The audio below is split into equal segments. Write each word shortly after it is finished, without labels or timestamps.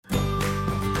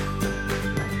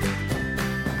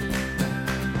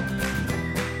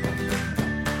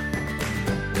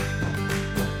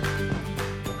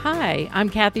Hi, I'm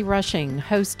Kathy Rushing,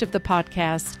 host of the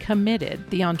podcast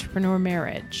Committed, the Entrepreneur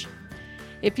Marriage.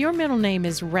 If your middle name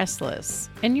is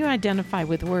Restless and you identify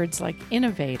with words like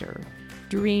innovator,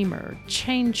 dreamer,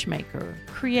 changemaker,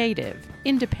 creative,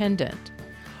 independent,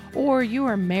 or you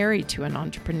are married to an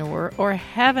entrepreneur, or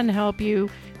heaven help you,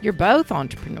 you're both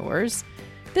entrepreneurs,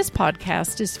 this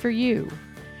podcast is for you.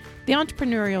 The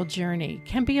entrepreneurial journey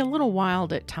can be a little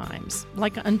wild at times,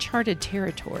 like uncharted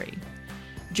territory.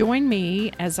 Join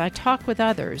me as I talk with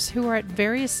others who are at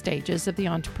various stages of the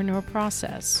entrepreneur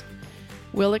process.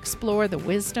 We'll explore the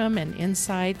wisdom and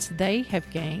insights they have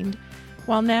gained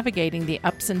while navigating the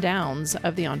ups and downs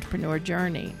of the entrepreneur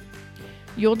journey.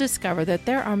 You'll discover that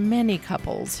there are many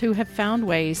couples who have found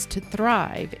ways to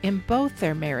thrive in both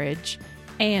their marriage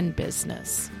and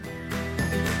business.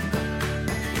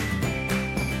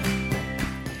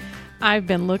 I've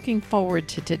been looking forward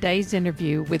to today's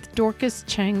interview with Dorcas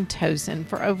Cheng-Tozun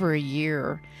for over a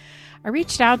year. I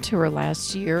reached out to her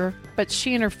last year, but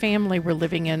she and her family were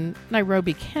living in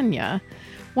Nairobi, Kenya,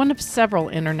 one of several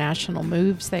international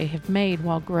moves they have made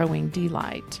while growing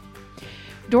Delight.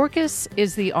 Dorcas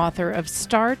is the author of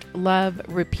Start, Love,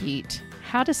 Repeat: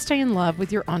 How to Stay in Love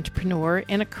with Your Entrepreneur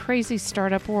in a Crazy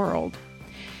Startup World.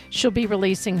 She'll be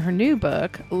releasing her new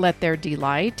book, Let There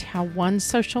Delight: How One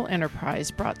Social Enterprise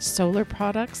Brought Solar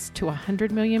Products to 100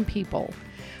 million people,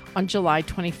 on July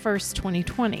 21st,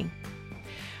 2020.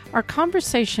 Our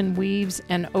conversation weaves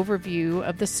an overview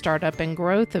of the startup and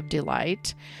growth of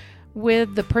Delight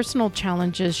with the personal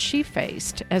challenges she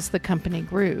faced as the company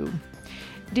grew.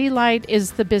 Delight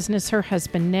is the business her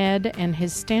husband Ned and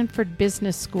his Stanford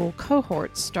Business School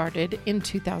cohort started in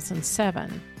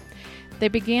 2007. They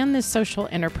began this social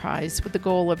enterprise with the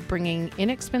goal of bringing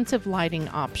inexpensive lighting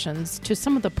options to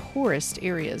some of the poorest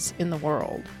areas in the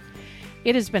world.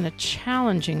 It has been a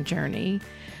challenging journey,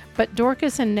 but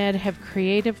Dorcas and Ned have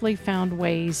creatively found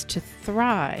ways to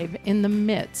thrive in the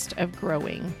midst of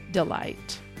growing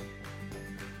Delight.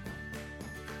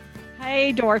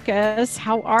 Hey, Dorcas,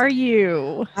 how are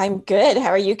you? I'm good. How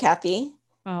are you, Kathy?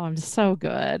 Oh, I'm so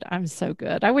good. I'm so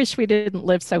good. I wish we didn't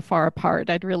live so far apart.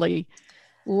 I'd really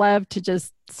love to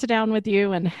just sit down with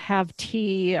you and have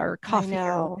tea or coffee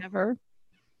or whatever.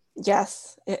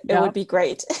 Yes, it would be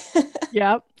great.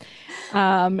 Yep.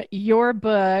 Your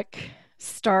book,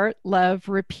 Start, Love,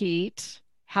 Repeat: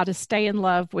 How to Stay in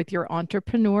Love with Your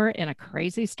Entrepreneur in a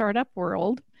Crazy Startup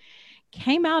World,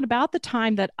 came out about the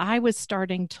time that I was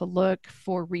starting to look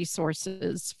for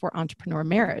resources for entrepreneur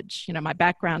marriage. You know, my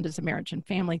background is a marriage and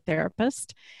family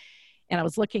therapist, and I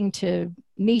was looking to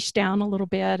niche down a little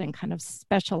bit and kind of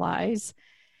specialize.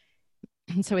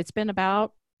 And so it's been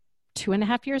about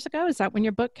 2.5 years ago. Is that when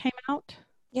your book came out?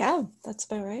 Yeah, that's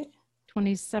about right.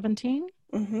 2017?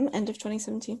 End of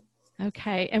 2017.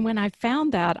 Okay. And when I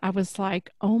found that, I was like,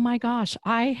 oh my gosh,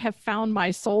 I have found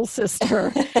my soul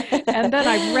sister. And then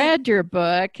I read your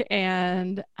book,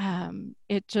 and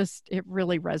it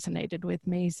really resonated with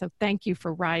me. So thank you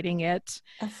for writing it.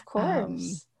 Of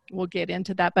course. We'll get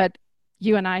into that. But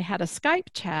you and I had a Skype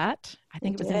chat. I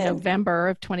think it was in November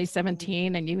of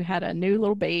 2017, and you had a new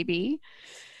little baby.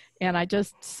 And I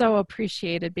just so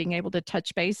appreciated being able to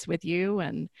touch base with you.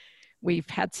 And we've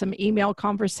had some email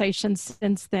conversations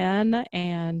since then.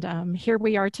 And here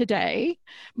we are today,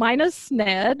 minus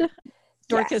Ned.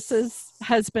 Dorcas's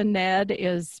husband, Ned,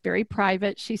 is very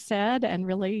private, she said, and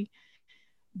really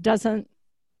doesn't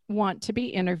want to be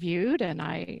interviewed. And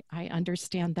I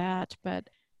understand that. But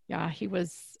yeah, he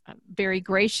was very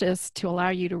gracious to allow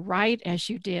you to write as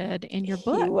you did in your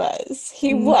book.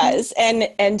 He was.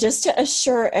 And just to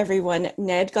assure everyone,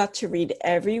 Ned got to read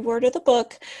every word of the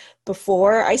book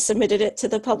before I submitted it to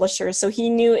the publisher. So he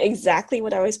knew exactly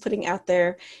what I was putting out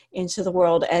there into the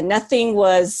world, and nothing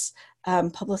was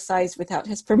publicized without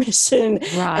his permission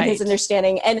and his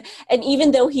understanding. And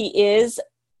even though he is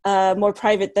more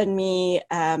private than me,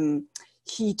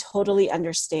 he totally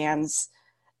understands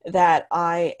that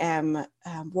I am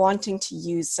wanting to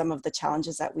use some of the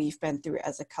challenges that we've been through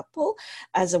as a couple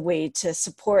as a way to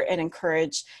support and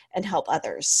encourage and help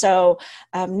others. So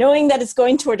knowing that it's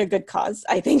going toward a good cause,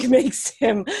 I think makes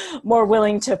him more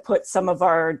willing to put some of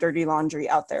our dirty laundry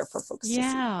out there for folks to see.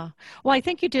 Yeah. Well, I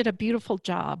think you did a beautiful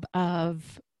job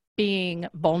of being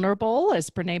vulnerable, as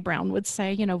Brene Brown would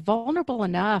say, vulnerable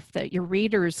enough that your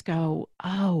readers go,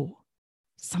 oh,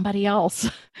 somebody else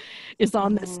is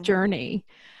on this journey.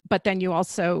 But then you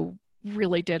also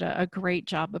really did a great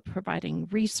job of providing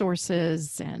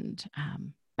resources and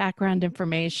background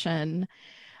information.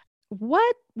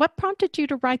 What prompted you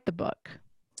to write the book?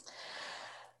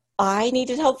 I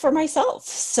needed help for myself.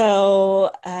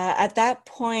 So at that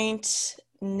point,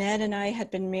 Ned and I had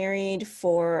been married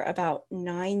for about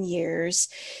 9 years.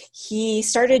 He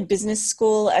started business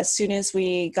school as soon as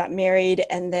we got married,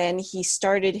 and then he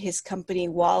started his company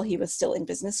while he was still in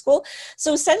business school.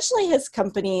 So essentially, his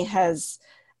company has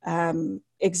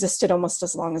existed almost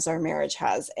as long as our marriage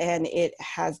has, and it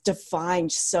has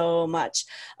defined so much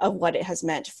of what it has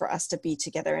meant for us to be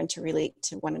together and to relate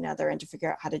to one another and to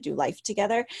figure out how to do life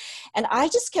together. And I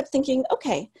just kept thinking,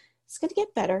 okay, it's going to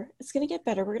get better. It's going to get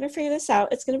better. We're going to figure this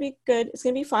out. It's going to be good. It's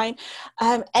going to be fine.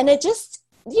 And it just,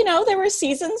 there were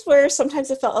seasons where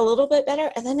sometimes it felt a little bit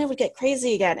better, and then it would get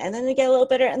crazy again, and then it get a little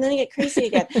better, and then it get crazy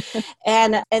again.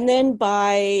 and then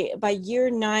by year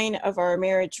 9 of our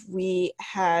marriage, we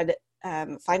had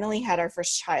finally had our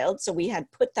first child. So we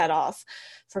had put that off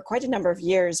for quite a number of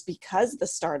years because the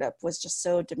startup was just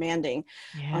so demanding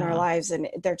on our lives, and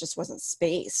there just wasn't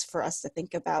space for us to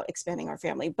think about expanding our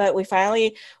family. But we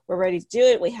finally were ready to do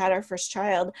it. We had our first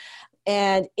child,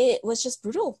 and it was just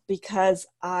brutal because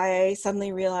I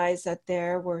suddenly realized that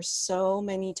there were so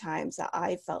many times that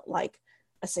I felt like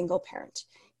a single parent,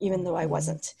 even though I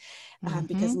wasn't,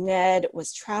 because Ned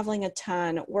was traveling a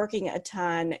ton, working a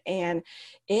ton, and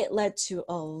it led to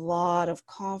a lot of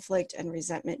conflict and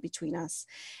resentment between us.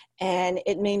 And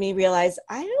it made me realize,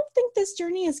 I don't think this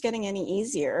journey is getting any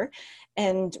easier,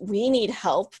 and we need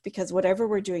help because whatever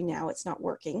we're doing now, it's not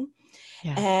working.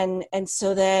 Yeah. And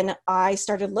so then I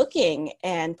started looking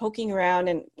and poking around,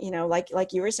 and,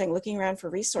 like you were saying, looking around for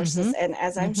resources. And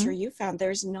as I'm sure you found,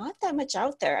 there's not that much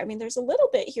out there. I mean, there's a little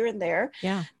bit here and there,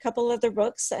 a couple other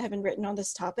books that have been written on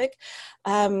this topic.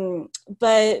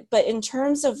 But in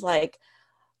terms of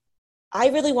I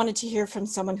really wanted to hear from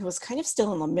someone who was kind of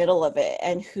still in the middle of it,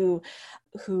 and who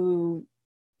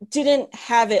didn't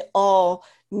have it all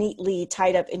neatly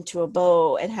tied up into a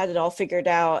bow and had it all figured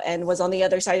out, and was on the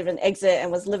other side of an exit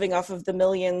and was living off of the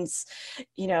millions,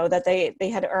 that they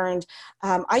had earned.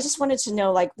 I just wanted to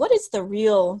know, what is the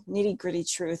real nitty gritty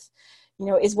truth?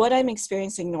 Is what I'm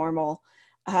experiencing normal?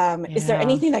 Is there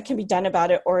anything that can be done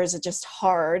about it, or is it just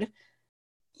hard?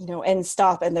 And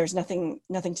stop, and there's nothing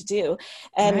to do.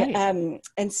 And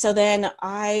so then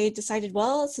I decided,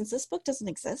 well, since this book doesn't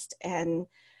exist and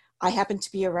I happen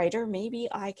to be a writer, maybe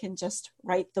I can just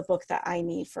write the book that I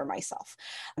need for myself.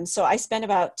 And so I spent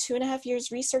about 2.5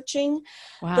 years researching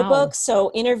the book.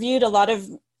 So interviewed a lot of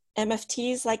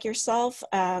MFTs like yourself,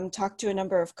 talked to a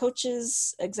number of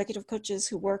coaches, executive coaches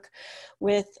who work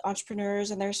with entrepreneurs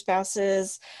and their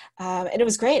spouses. And it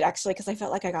was great, actually, because I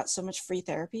felt like I got so much free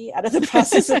therapy out of the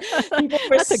process. People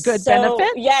were That's a good benefit.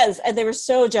 Yes. And they were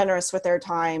so generous with their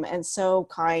time and so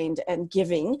kind and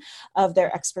giving of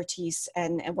their expertise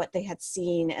and what they had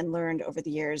seen and learned over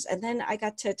the years. And then I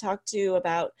got to talk to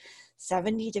about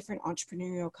 70 different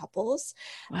entrepreneurial couples.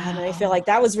 And I feel like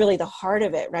that was really the heart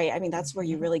of it, right? I mean, that's where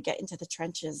you really get into the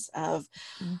trenches of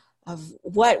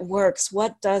what works,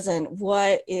 what doesn't,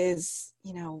 what is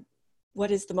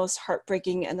the most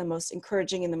heartbreaking and the most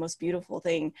encouraging and the most beautiful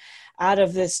thing out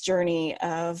of this journey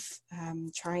of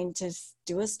trying to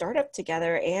do a startup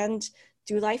together and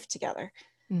do life together.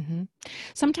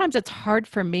 Sometimes it's hard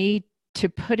for me to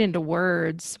put into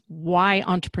words why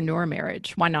entrepreneur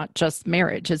marriage, why not just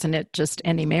marriage? Isn't it just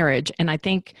any marriage? And I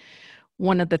think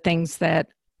one of the things that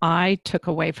I took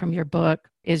away from your book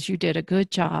is you did a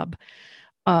good job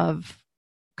of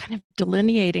kind of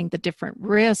delineating the different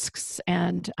risks.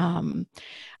 And I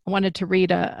wanted to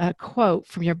read a quote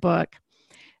from your book.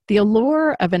 The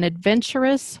allure of an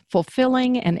adventurous,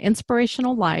 fulfilling, and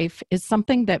inspirational life is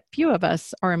something that few of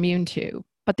us are immune to,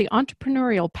 but the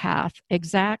entrepreneurial path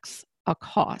exacts a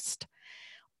cost,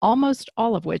 almost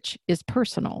all of which is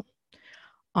personal.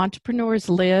 Entrepreneurs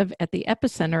live at the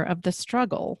epicenter of the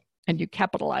struggle, and you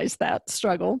capitalize that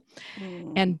struggle,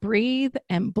 and breathe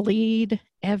and bleed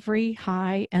every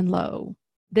high and low.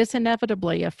 This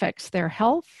inevitably affects their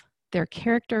health, their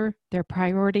character, their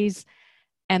priorities,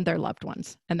 and their loved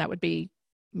ones. And that would be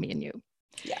me and you.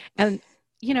 Yeah. And,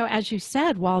 as you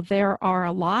said, while there are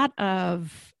a lot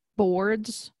of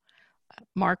boards,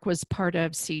 Mark was part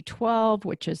of C12,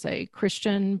 which is a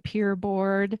Christian peer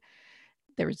board.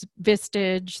 There's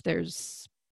Vistage. There's,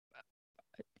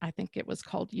 I think it was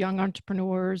called Young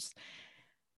Entrepreneurs.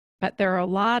 But there are a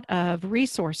lot of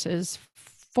resources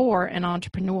for an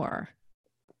entrepreneur.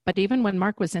 But even when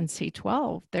Mark was in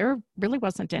C12, there really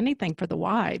wasn't anything for the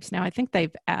wives. Now, I think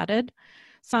they've added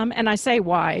some. And I say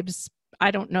wives,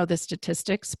 I don't know the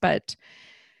statistics, but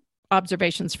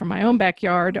observations from my own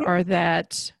backyard are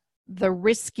that the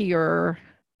riskier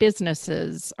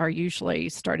businesses are usually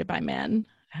started by men.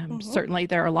 Certainly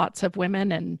there are lots of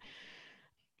women, and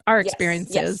our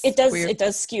experiences. Yes. It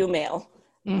does skew male.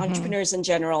 Mm-hmm. entrepreneurs in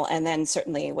general, and then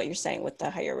certainly what you're saying with the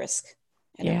higher risk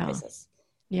Yeah. enterprises.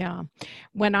 Yeah.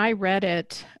 When I read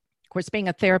it, of course, being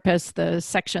a therapist, the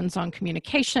sections on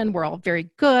communication were all very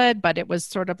good, but it was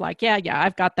sort of like, yeah,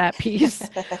 I've got that piece.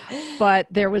 But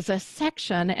there was a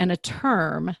section and a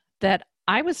term that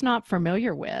I was not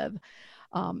familiar with,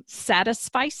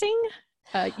 satisficing.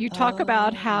 You talk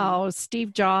about Oh, how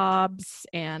Steve Jobs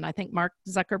and I think Mark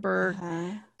Zuckerberg,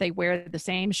 uh-huh. they wear the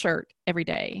same shirt every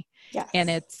day. And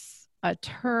Yes. it's a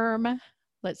term.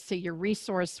 Let's see, your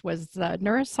resource was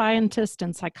neuroscientist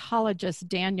and psychologist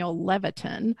Daniel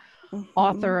Levitin, Mm-hmm.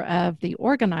 author of The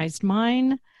Organized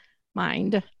Mind,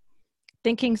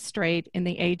 Thinking Straight in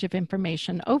the Age of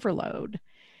Information Overload.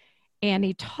 And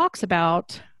he talks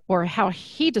about, or how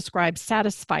he describes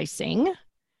satisficing.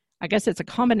 I guess it's a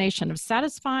combination of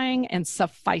satisfying and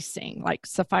sufficing, like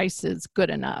suffice is good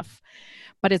enough.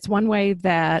 But it's one way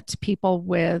that people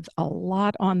with a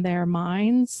lot on their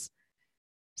minds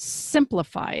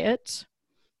simplify it.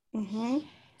 Mm-hmm.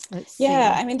 Let's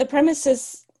Yeah, see. I mean, the premise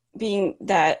is being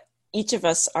that each of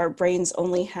us, our brains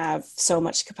only have so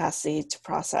much capacity to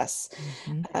process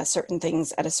Mm-hmm. certain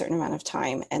things at a certain amount of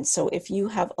time. And so if you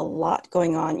have a lot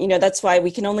going on, you know, that's why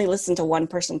we can only listen to one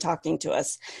person talking to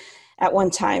us at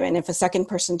one time. And if a second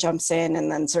person jumps in,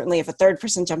 and then certainly if a third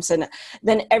person jumps in,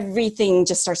 then everything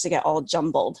just starts to get all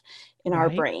jumbled in our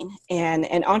Right. brain. And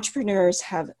entrepreneurs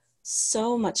have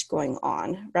so much going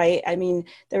on, right? I mean,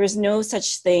 there is no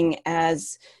such thing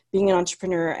as being an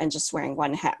entrepreneur and just wearing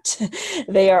one hat.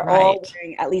 They are all Right.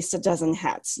 wearing at least a dozen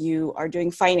hats. You are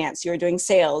doing finance, you're doing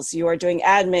sales, you are doing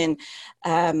admin,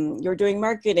 you're doing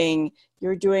marketing,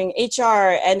 you're doing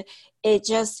HR. And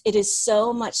it is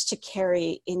so much to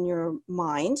carry in your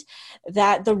mind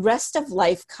that the rest of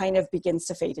life kind of begins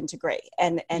to fade into gray.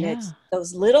 And it's Yeah.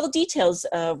 those little details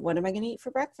of, what am I going to eat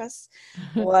for breakfast?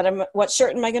 What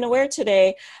shirt am I going to wear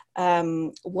today?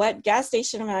 What gas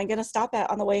station am I going to stop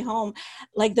at on the way home?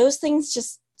 Like, those things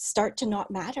just start to not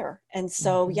matter. And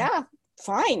so, Mm-hmm. yeah,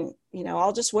 fine. You know,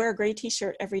 I'll just wear a gray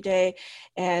t-shirt every day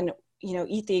and, you know,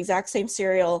 eat the exact same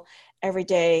cereal every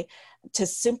day to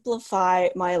simplify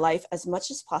my life as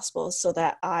much as possible so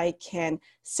that I can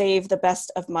save the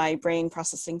best of my brain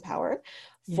processing power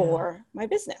Yeah. for my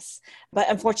business. But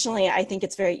unfortunately, I think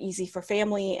it's very easy for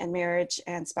family and marriage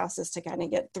and spouses to kind of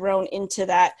get thrown into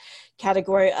that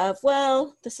category of,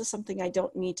 well, this is something I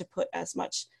don't need to put as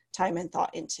much time and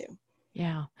thought into.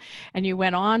 Yeah. And you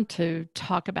went on to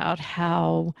talk about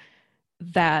how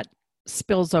that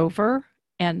spills over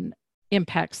and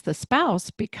impacts the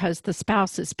spouse because the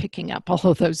spouse is picking up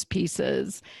all of those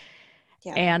pieces.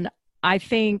 Yeah. And I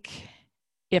think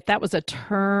if that was a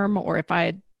term, or if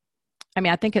I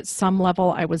mean, I think at some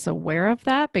level I was aware of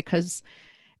that because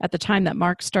at the time that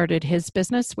Mark started his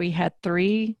business, we had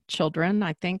 3 children.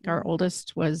 I think our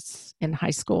oldest was in high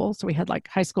school. So we had like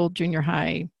high school, junior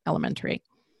high, elementary.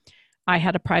 I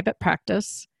had a private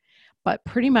practice, but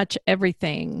pretty much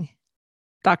everything,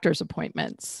 doctor's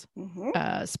appointments,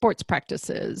 Mm-hmm. sports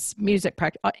practices, music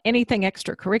practice, anything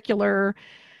extracurricular,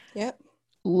 Yep.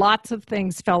 lots of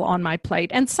things fell on my plate.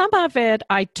 And some of it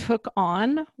I took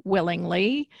on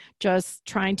willingly, just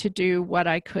trying to do what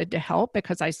I could to help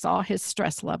because I saw his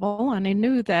stress level and I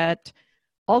knew that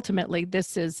ultimately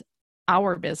this is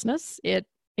our business. It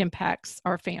impacts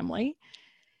our family.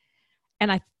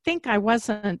 And I think I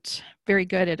wasn't very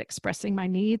good at expressing my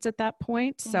needs at that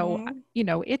point. So,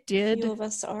 Mm-hmm. it Few did of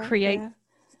us are, create yeah.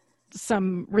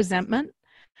 some resentment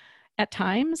at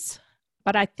times.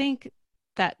 But I think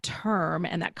that term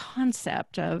and that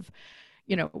concept of,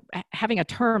 having a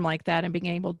term like that and being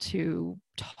able to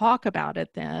talk about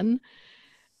it then,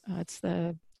 it's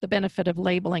the benefit of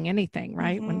labeling anything,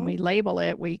 right? When Mm-hmm. we label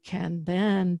it, we can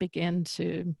then begin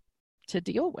to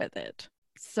deal with it.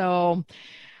 So,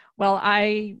 well,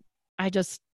 I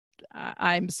just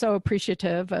I'm so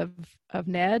appreciative of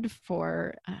Ned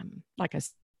for, like I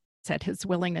said, his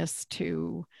willingness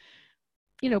to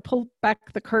pull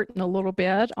back the curtain a little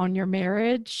bit on your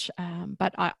marriage.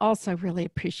 But I also really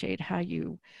appreciate how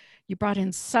you brought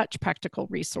in such practical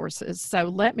resources. So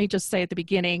let me just say at the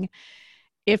beginning,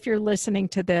 if you're listening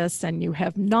to this and you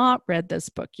have not read this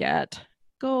book yet,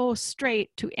 go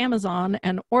straight to Amazon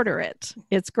and order it.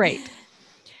 It's great.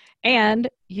 And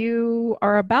you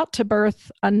are about to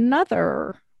birth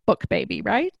another book baby,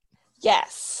 right?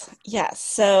 Yes. Yes.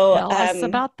 So, Tell us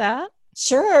about that.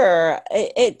 sure.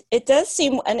 It does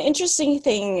seem an interesting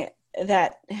thing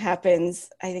that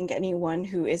happens. I think anyone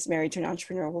who is married to an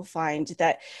entrepreneur will find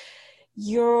that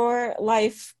your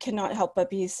life cannot help but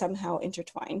be somehow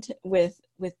intertwined with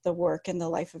the work and the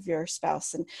life of your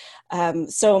spouse.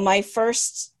 And so my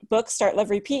first book, Start, Love,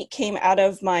 Repeat, came out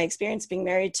of my experience being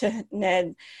married to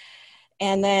Ned.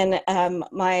 And then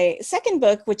my second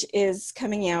book, which is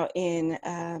coming out in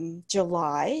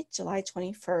July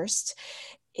 21st,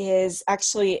 is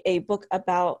actually a book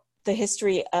about the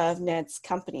history of Ned's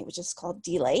company, which is called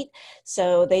D-Light.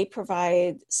 So they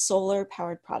provide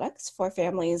solar-powered products for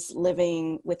families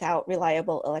living without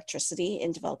reliable electricity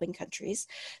in developing countries.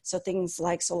 So things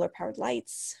like solar-powered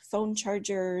lights, phone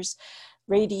chargers,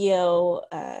 radio,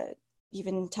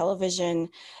 even television,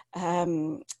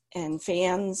 and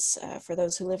fans for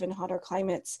those who live in hotter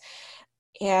climates.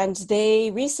 And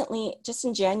they recently, just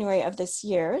in January of this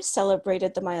year,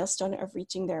 celebrated the milestone of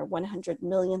reaching their 100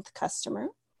 millionth customer.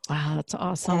 Wow, that's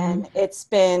awesome. And it's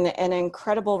been an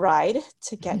incredible ride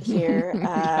to get here.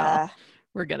 Yeah.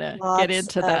 We're going to get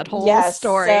into that whole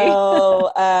story.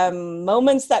 So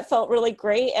moments that felt really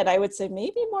great. And I would say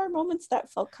maybe more moments that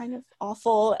felt kind of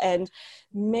awful. And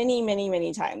many, many,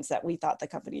 many times that we thought the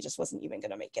company just wasn't even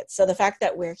going to make it. So the fact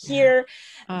that we're here,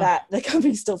 that the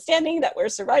company's still standing, that we're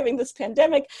surviving this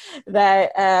pandemic,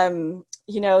 that,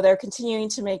 they're continuing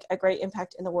to make a great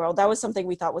impact in the world. That was something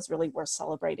we thought was really worth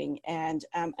celebrating. And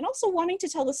also wanting to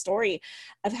tell the story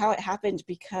of how it happened,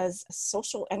 because a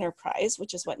social enterprise,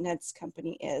 which is what Ned's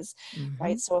company is,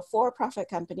 right? So a for-profit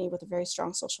company with a very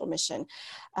strong social mission.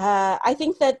 I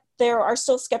think that there are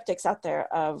still skeptics out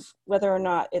there of whether or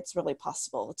not it's really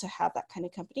possible to have that kind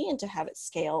of company and to have it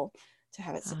scale, to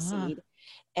have it succeed.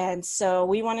 And so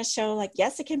we want to show, like,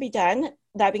 yes, it can be done.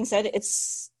 That being said,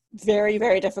 it's very,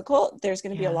 very difficult. There's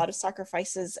going to be a lot of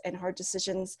sacrifices and hard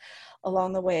decisions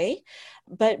along the way,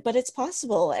 but it's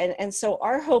possible. And so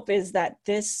our hope is that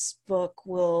this book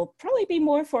will probably be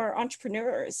more for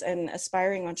entrepreneurs and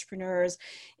aspiring entrepreneurs,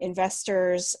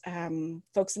 investors,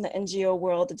 folks in the NGO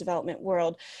world, the development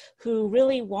world, who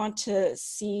really want to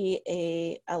see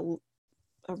a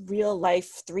real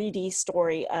life 3D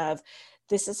story of,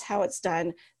 this is how it's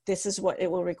done. This is what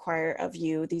it will require of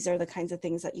you. These are the kinds of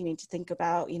things that you need to think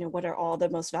about. What are all the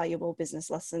most valuable business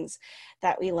lessons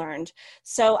that we learned?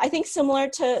 So I think similar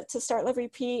to Start, Love,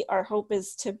 Repeat, our hope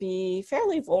is to be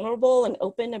fairly vulnerable and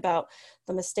open about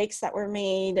the mistakes that were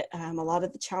made, a lot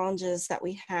of the challenges that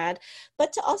we had,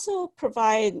 but to also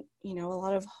provide, a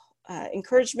lot of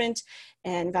encouragement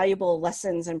and valuable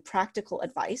lessons and practical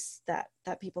advice that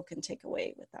people can take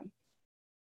away with them.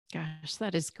 Gosh,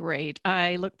 that is great.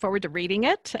 I look forward to reading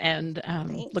it and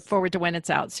look forward to when it's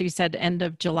out. So you said end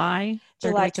of July?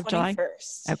 July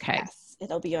 21st. Okay. Yes,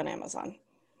 it'll be on Amazon.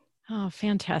 Oh,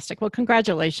 fantastic. Well,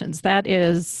 congratulations. That's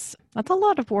a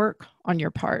lot of work on your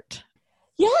part.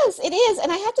 Yes, it is.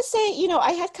 And I have to say,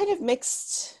 I had kind of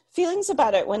mixed feelings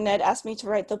about it when Ned asked me to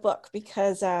write the book,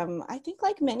 because I think,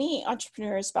 like many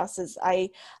entrepreneur spouses,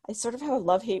 I sort of have a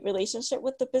love-hate relationship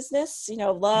with the business,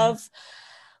 love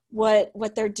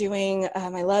what they're doing.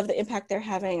 I love the impact they're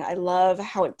having. I love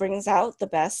how it brings out the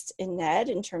best in Ned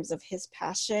in terms of his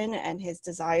passion and his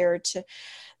desire to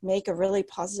make a really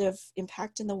positive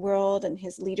impact in the world, and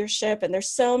his leadership. And there's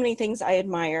so many things I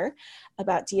admire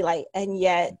about D-Light. And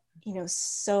yet,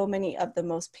 so many of the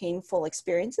most painful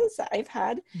experiences that I've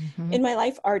had in my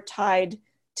life are tied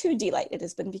to D-Light. It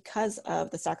has been because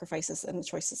of the sacrifices and the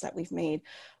choices that we've made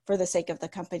for the sake of the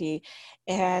company.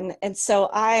 And so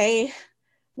I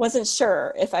wasn't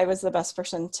sure if I was the best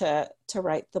person to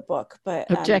write the book, but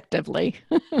objectively,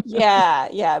 but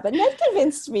Ned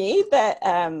convinced me that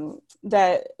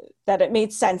it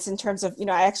made sense in terms of,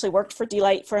 I actually worked for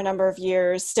D-Light for a number of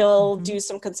years, still do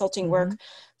some consulting work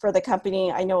for the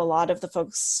company. I know a lot of the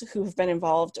folks who have been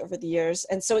involved over the years,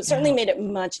 and so it certainly made it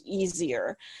much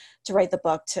easier to write the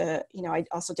book. I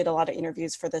also did a lot of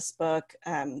interviews for this book.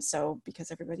 So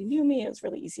because everybody knew me, it was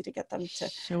really easy to get them to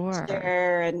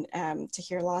share and to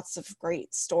hear lots of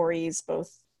great stories,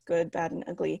 both good, bad, and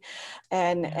ugly.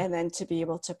 And then to be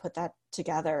able to put that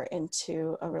together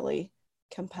into a really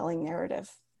compelling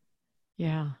narrative.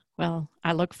 Yeah. Well,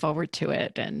 I look forward to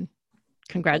it, and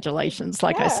congratulations.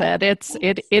 Like I said,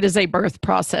 it is a birth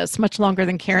process, much longer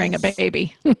than carrying a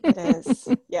baby. It is.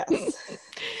 Yes.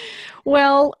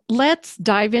 Well, let's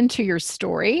dive into your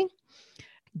story.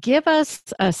 Give us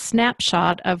a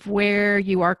snapshot of where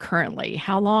you are currently,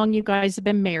 how long you guys have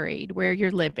been married, where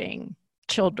you're living,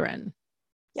 children.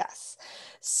 Yes.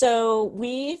 So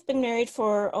we've been married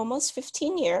for almost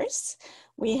 15 years.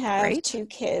 We have 2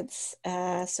 kids.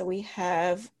 So we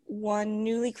have one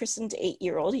newly christened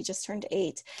 8-year-old. He just turned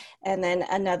 8. And then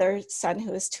another son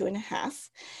who is 2.5.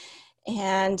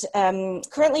 And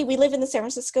currently we live in the San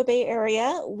Francisco Bay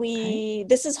Area.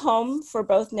 This is home for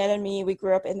both Ned and me. We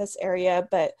grew up in this area,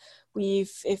 but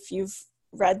if you've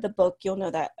read the book, you'll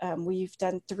know that we've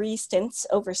done 3 stints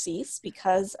overseas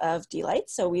because of D-Light.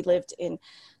 So we lived in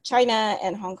China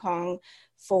and Hong Kong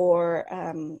for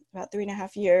about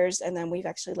 3.5 years. And then we've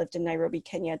actually lived in Nairobi,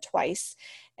 Kenya twice,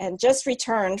 and just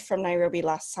returned from Nairobi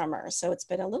last summer. So it's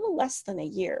been a little less than a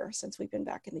year since we've been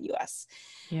back in the US.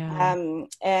 Yeah.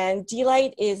 And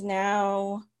D-Light is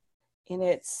now in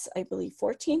its, I believe,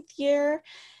 14th year.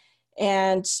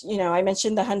 And, I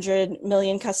mentioned the 100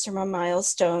 million customer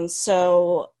milestones.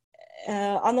 So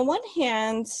on the one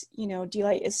hand,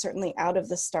 D-Light is certainly out of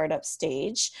the startup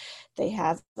stage. They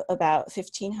have about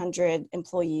 1,500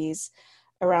 employees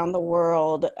around the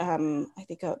world. I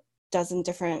think a dozen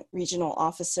different regional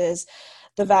offices.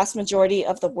 The vast majority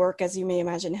of the work, as you may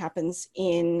imagine, happens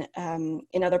in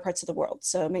other parts of the world.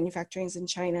 So manufacturing is in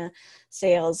China,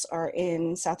 sales are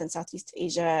in South and Southeast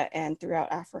Asia and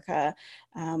throughout Africa,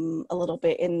 a little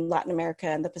bit in Latin America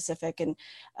and the Pacific and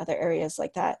other areas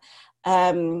like that.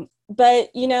 But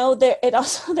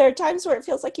there are times where it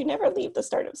feels like you never leave the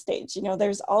startup stage.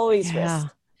 There's always risk.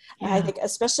 Yeah. I think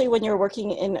especially when you're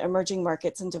working in emerging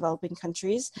markets and developing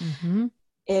countries,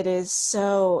 it is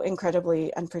so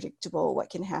incredibly unpredictable what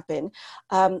can happen.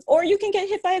 Or you can get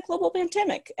hit by a global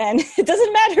pandemic, and it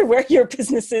doesn't matter where your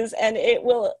business is, and it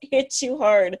will hit you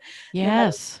hard. Yes. No matter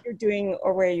what you're doing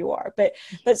or where you are. But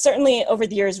certainly over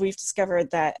the years, we've discovered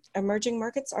that emerging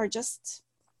markets are just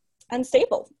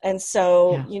unstable. And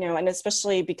so, and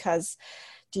especially because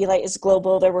D-Light is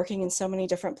global, they're working in so many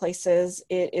different places,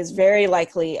 it is very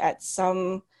likely at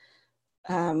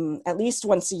least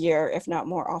once a year, if not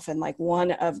more often, like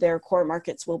one of their core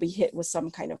markets will be hit with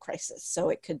some kind of crisis. So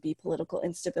it could be political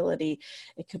instability,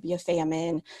 it could be a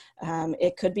famine,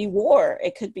 it could be war,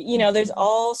 it could be, there's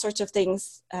all sorts of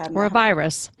things. Or a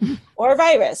virus. Or a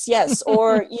virus, yes.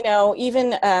 Or,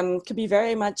 even could be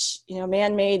very much,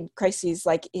 man-made crises,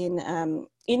 like in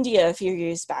India a few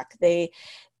years back.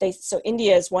 So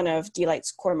India is one of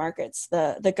D-Light's core markets.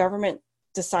 The government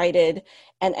decided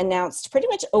and announced pretty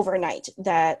much overnight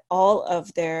that all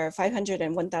of their 500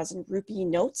 and 1,000 rupee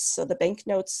notes, so the bank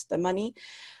notes, the money,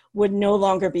 would no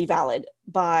longer be valid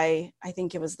by, I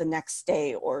think it was the next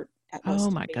day or at most.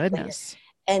 Oh my goodness.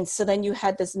 Later. And so then you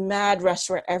had this mad rush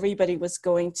where everybody was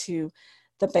going to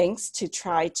the banks to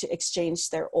try to exchange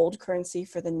their old currency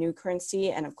for the new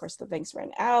currency. And of course the banks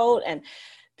ran out, and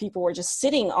people were just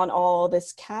sitting on all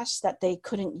this cash that they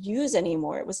couldn't use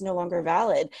anymore. It was no longer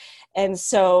valid. And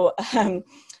so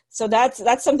so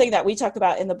that's something that we talk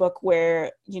about in the book,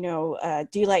 where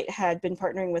D-Light had been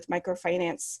partnering with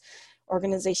microfinance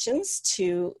organizations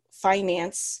to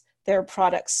finance their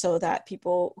products so that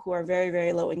people who are very,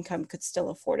 very low income could still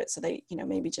afford it. So they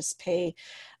maybe just pay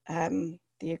the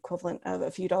equivalent of a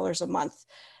few dollars a month,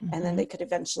 and then they could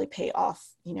eventually pay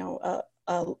off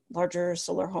a larger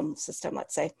solar home system,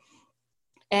 let's say.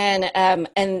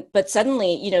 But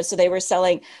suddenly, so they were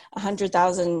selling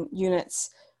 100,000 units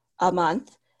a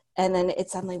month, and then it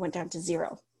suddenly went down to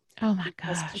zero. Oh my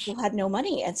gosh. Because people had no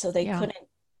money, and so they couldn't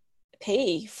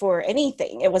pay for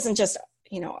anything. It wasn't just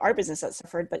our business that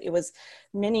suffered, but it was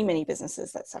many, many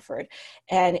businesses that suffered.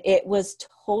 And it was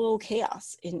total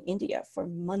chaos in India for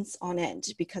months on end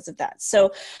because of that.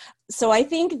 So I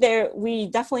think we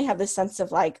definitely have this sense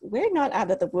of like, we're not out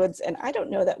of the woods, and I don't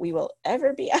know that we will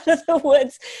ever be out of the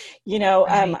woods,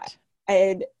 right.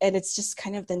 And it's just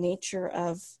kind of the nature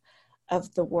of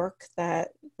the work that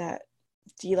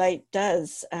D-Light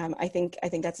does. I think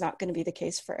that's not going to be the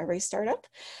case for every startup,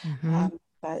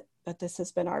 but this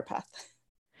has been our path.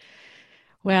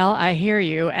 Well, I hear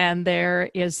you. And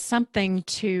there is something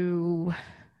to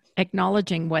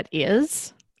acknowledging what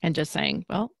is and just saying,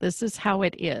 well, this is how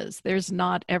it is. There's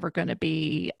not ever going to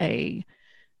be a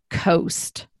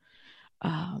coast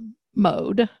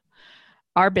mode.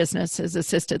 Our business is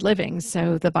assisted living,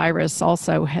 so the virus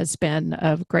also has been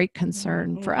of great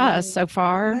concern for us. So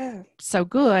far, so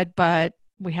good, but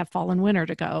we have fall and winter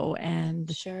to go.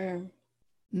 And sure,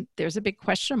 there's a big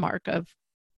question mark of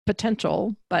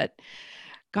potential, but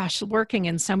gosh, working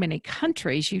in so many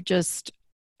countries, you just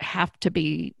have to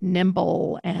be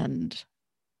nimble and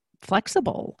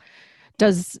flexible.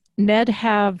 Does Ned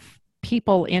have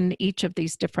people in each of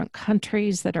these different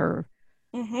countries that are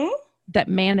that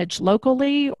manage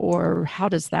locally, or how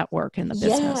does that work in the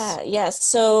business? Yes.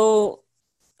 So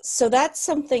that's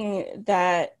something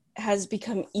that has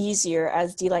become easier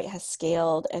as D-Light has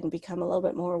scaled and become a little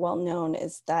bit more well-known,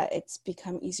 is that it's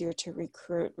become easier to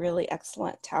recruit really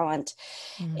excellent talent.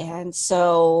 And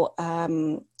so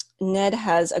Ned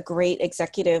has a great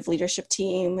executive leadership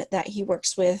team that he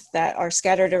works with that are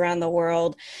scattered around the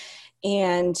world.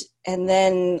 And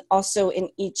then also in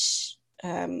each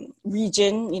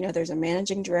region. There's a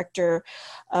managing director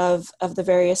of the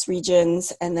various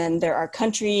regions, and then there are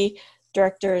country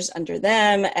directors under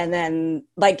them, and then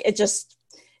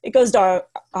it goes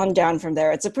on down from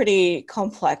there. It's a pretty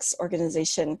complex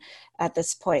organization at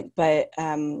this point, but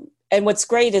and what's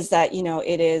great is that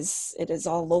it is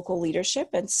all local leadership,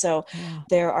 and so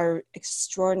there are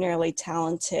extraordinarily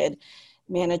talented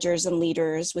managers and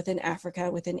leaders within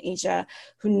Africa, within Asia,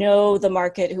 who know the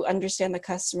market, who understand the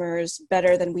customers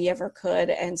better than we ever could.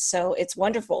 And so it's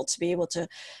wonderful to be able to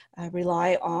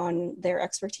rely on their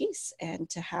expertise and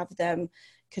to have them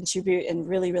contribute in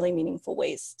really, really meaningful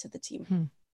ways to the team.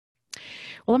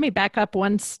 Well, let me back up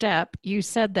one step. You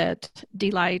said that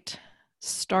Delight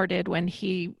started when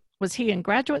was he in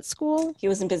graduate school? He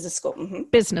was in business school. Mm-hmm.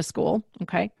 Business school.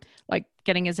 Okay. Like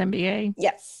getting his MBA?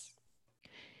 Yes.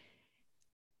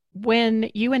 When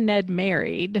you and Ned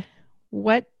married,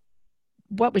 what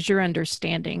was your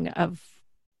understanding of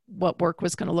what work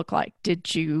was going to look like?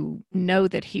 Did you know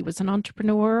that he was an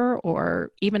entrepreneur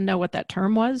or even know what that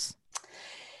term was?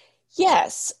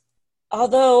 Yes.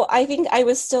 Although I think I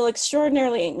was still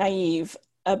extraordinarily naive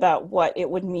about what it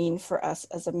would mean for us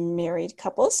as a married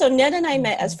couple. So Ned and I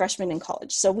met as freshmen in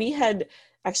college. So we had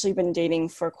actually been dating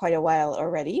for quite a while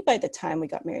already. By the time we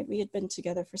got married, we had been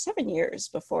together for 7 years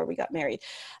before we got married.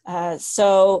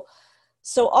 So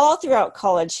all throughout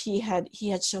college, he had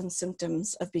shown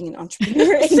symptoms of being an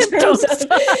entrepreneur in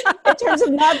terms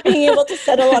of not being able to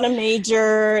settle on a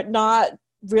major, not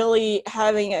really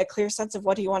having a clear sense of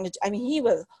what he wanted to. I mean, he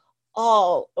was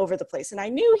all over the place, and I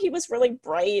knew he was really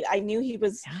bright. I knew he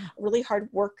was a really hard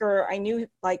worker. I knew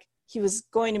he was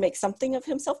going to make something of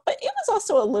himself, but it was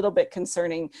also a little bit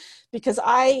concerning because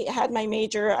I had my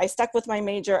major, I stuck with my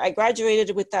major, I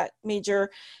graduated with that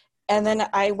major, and then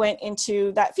I went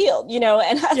into that field,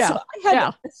 and so I had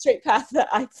a straight path that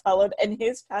I followed, and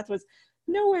his path was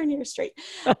nowhere near straight.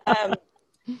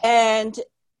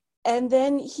 And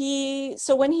then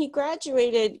when he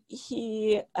graduated,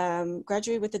 he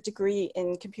graduated with a degree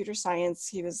in computer science.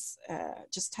 He was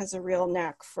just has a real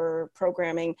knack for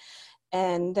programming.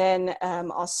 And then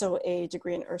also a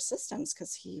degree in earth systems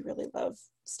because he really loved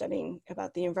studying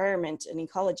about the environment and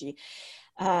ecology.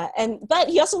 But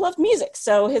he also loved music.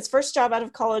 So his first job out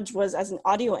of college was as an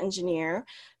audio engineer,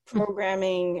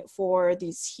 programming for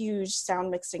these huge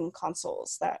sound mixing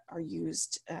consoles that are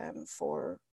used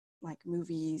for like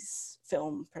movies,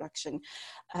 film production.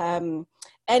 And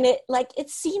it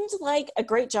seemed like a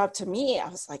great job to me. I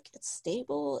was like, it's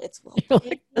stable, it's well paid.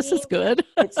 Like, this is good.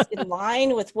 It's in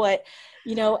line with what,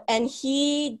 and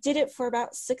he did it for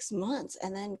about 6 months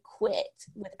and then quit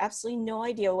with absolutely no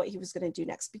idea what he was going to do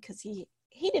next because he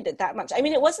hated it that much. I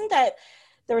mean, it wasn't that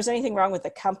there was anything wrong with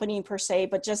the company per se,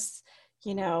 but just,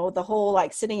 the whole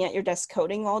like sitting at your desk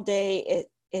coding all day,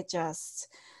 it just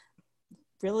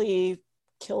really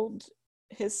killed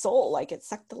his soul. Like it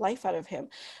sucked the life out of him,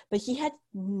 but he had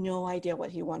no idea what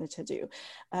he wanted to do.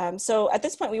 So at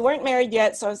this point we weren't married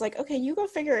yet. So I was like, okay, you go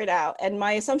figure it out. And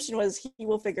my assumption was he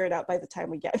will figure it out by the time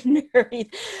we get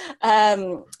married.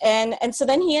 And so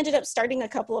then he ended up starting a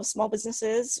couple of small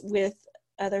businesses with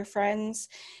other friends,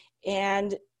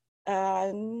 and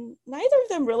neither of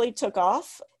them really took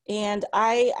off. And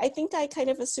I think I kind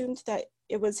of assumed that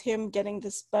it was him getting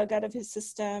this bug out of his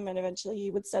system and eventually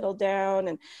he would settle down.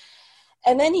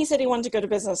 And then he said he wanted to go to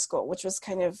business school, which was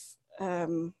kind of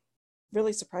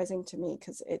really surprising to me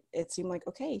because it seemed like,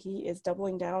 okay, he is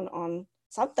doubling down on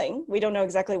something. We don't know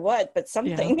exactly what, but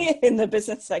something in the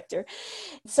business sector.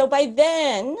 So by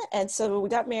then, and so we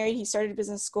got married, he started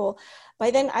business school.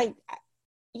 By then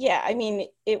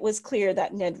it was clear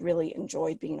that Ned really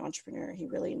enjoyed being an entrepreneur. He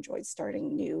really enjoyed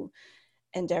starting new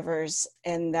endeavors,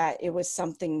 and that it was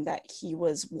something that he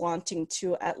was wanting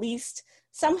to at least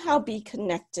somehow be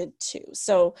connected to.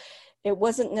 So it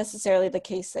wasn't necessarily the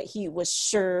case that he was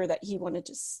sure that he wanted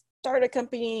to start a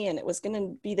company and it was going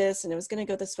to be this and it was going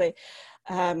to go this way.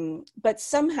 But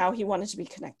somehow he wanted to be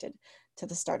connected to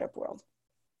the startup world.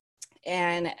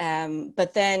 And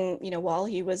but then, while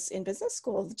he was in business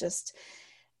school, just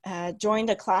joined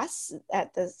a class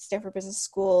at the Stanford Business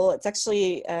School. It's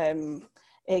actually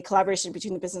a collaboration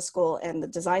between the business school and the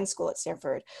design school at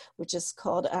Stanford, which is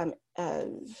called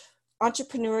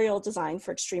Entrepreneurial Design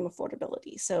for Extreme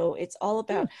Affordability. So it's all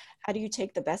about how do you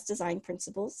take the best design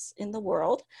principles in the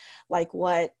world, like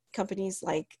what companies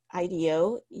like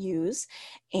IDEO use,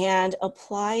 and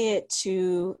apply it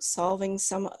to solving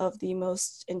some of the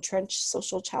most entrenched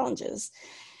social challenges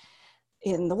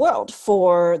in the world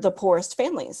for the poorest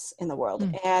families in the world.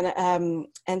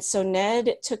 And so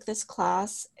Ned took this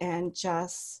class and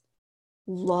just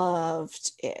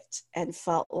loved it and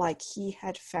felt like he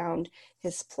had found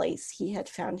his place. He had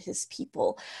found his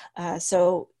people.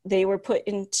 So they were put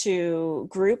into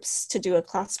groups to do a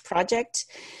class project.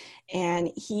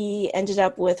 And he ended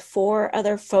up with 4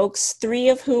 other folks, 3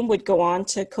 of whom would go on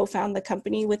to co-found the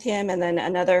company with him. And then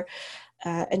another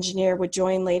engineer would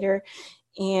join later.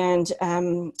 And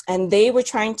they were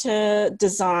trying to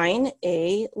design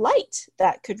a light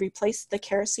that could replace the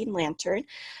kerosene lantern.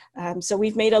 So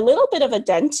we've made a little bit of a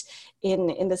dent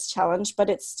in this challenge, but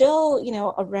it's still,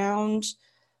 around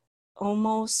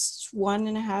almost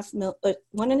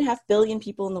 1.5 billion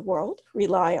people in the world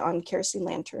rely on kerosene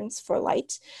lanterns for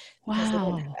light because they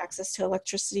don't have access to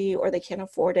electricity or they can't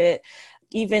afford it.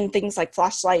 Even things like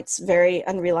flashlights, very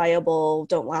unreliable,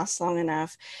 don't last long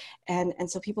enough. And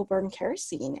so people burn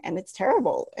kerosene and it's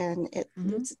terrible. And it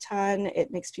pollutes a ton. It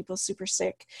makes people super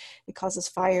sick. It causes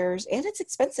fires and it's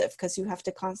expensive because you have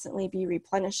to constantly be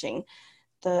replenishing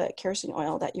the kerosene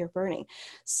oil that you're burning.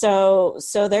 So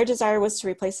their desire was to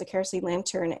replace the kerosene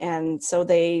lantern. And so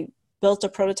they built a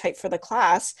prototype for the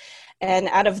class. And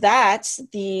out of that,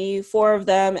 the 4 of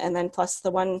them, and then plus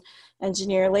the 1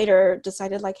 engineer later,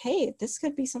 decided like, hey, this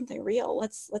could be something real.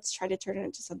 Let's try to turn it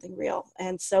into something real.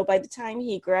 And so by the time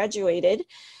he graduated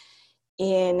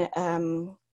in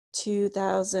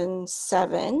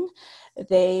 2007,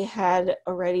 they had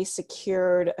already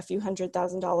secured a few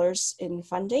 $100,000 in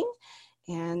funding,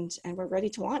 and we're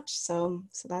ready to launch. So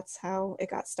that's how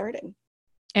it got started.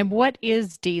 And what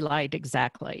is D-Light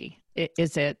exactly?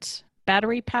 Is it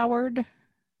battery powered?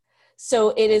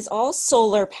 So it is all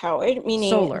solar powered,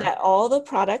 meaning that all the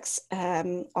products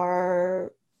get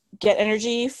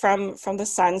energy from the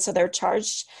sun. So they're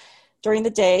charged during the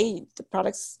day. The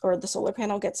products or the solar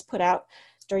panel gets put out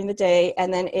during the day,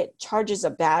 and then it charges a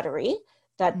battery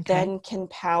that then can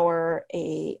power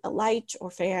a light or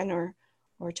fan or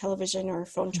television or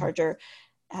phone charger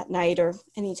at night or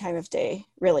any time of day,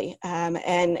 really.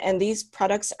 And these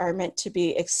products are meant to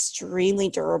be extremely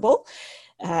durable,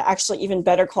 actually even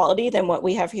better quality than what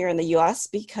we have here in the US,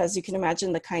 because you can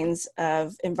imagine the kinds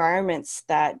of environments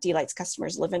that D-Light's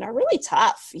customers live in are really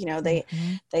tough.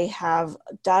 They have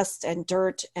dust and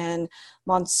dirt and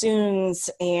monsoons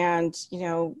and,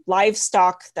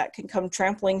 livestock that can come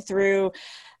trampling through,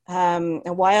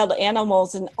 and wild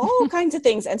animals and all kinds of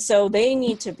things. And so they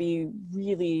need to be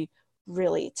really,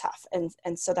 really tough.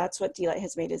 And so that's what D-Light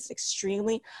has made, is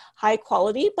extremely high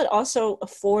quality, but also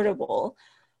affordable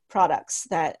products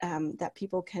that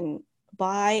people can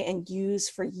buy and use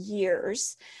for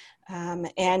years.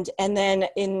 And then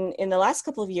in the last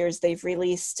couple of years, they've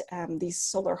released these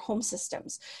solar home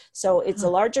systems. So it's a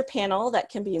larger panel that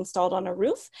can be installed on a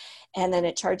roof, and then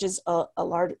it charges a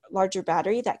larger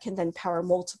battery that can then power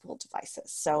multiple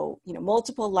devices. So,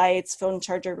 multiple lights, phone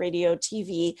charger, radio,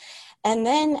 TV. And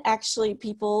then actually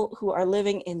people who are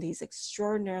living in these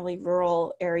extraordinarily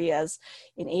rural areas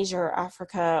in Asia or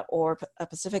Africa or a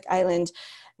Pacific island,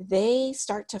 they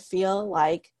start to feel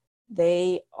like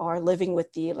they are living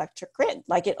with the electric grid.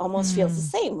 Like it almost feels the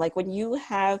same. Like when you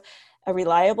have a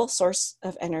reliable source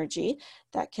of energy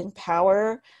that can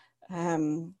power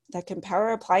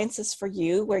appliances for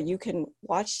you, where you can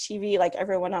watch TV like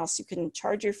everyone else, you can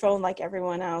charge your phone like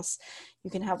everyone else,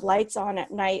 you can have lights on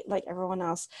at night like everyone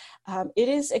else. It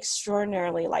is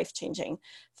extraordinarily life-changing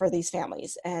for these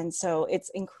families. And so it's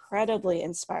incredibly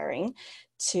inspiring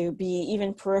to be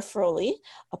even peripherally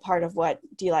a part of what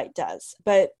D-Light does.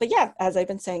 But yeah, as I've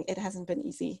been saying, it hasn't been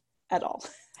easy at all.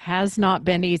 Has not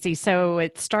been easy. So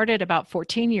it started about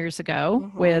 14 years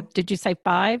ago with, did you say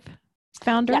 5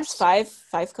 founders? Yes,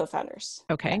 five co-founders.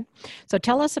 Okay. Yeah. So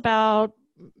tell us about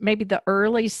maybe the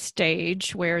early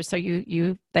stage where, so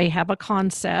they have a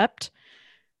concept,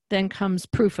 then comes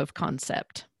proof of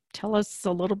concept. Tell us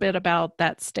a little bit about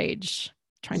that stage,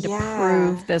 trying to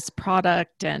prove this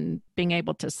product and being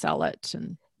able to sell it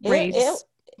and raise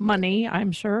money,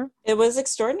 I'm sure. It was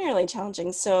extraordinarily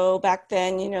challenging. So back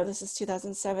then, this is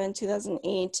 2007,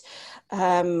 2008.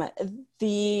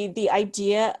 The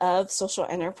idea of social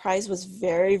enterprise was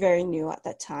very, very new at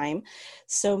that time.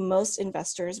 So most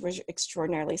investors were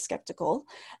extraordinarily skeptical.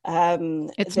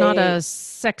 It's not a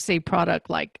sexy product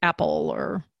like Apple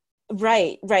or...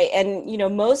 Right. And,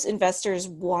 most investors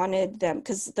wanted them,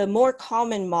 because the more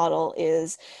common model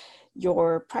is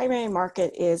your primary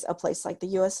market is a place like the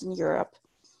US and Europe.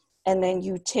 And then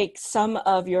you take some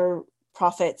of your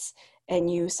profits and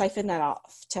you siphon that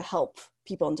off to help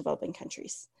people in developing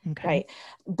countries. Okay. Right.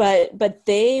 But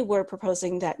they were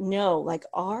proposing that no, like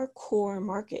our core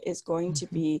market is going to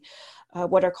be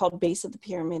what are called base of the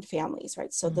pyramid families,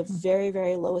 right? So the very,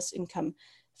 very lowest income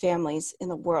families in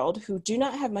the world who do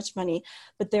not have much money,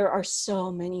 but there are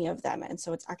so many of them. And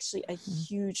so it's actually a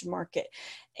huge market,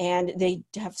 and they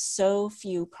have so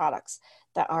few products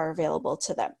that are available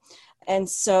to them. And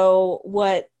so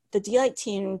what the Delight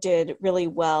team did really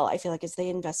well, I feel like, is they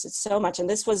invested so much. And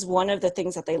this was one of the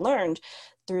things that they learned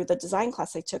through the design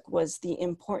class I took, was the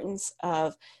importance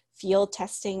of field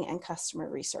testing and customer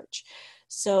research.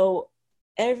 So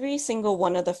every single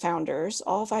one of the founders,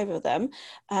 all 5 of them,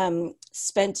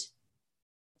 spent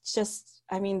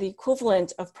the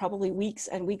equivalent of probably weeks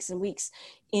and weeks and weeks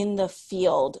in the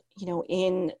field,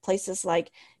 in places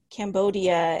like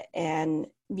Cambodia and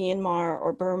Myanmar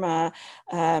or Burma,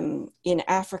 in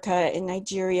Africa, in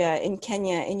Nigeria, in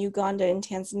Kenya, in Uganda, in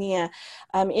Tanzania,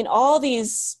 in all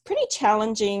these pretty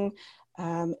challenging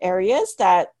areas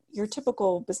that your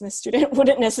typical business student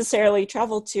wouldn't necessarily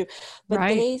travel to, but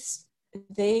right.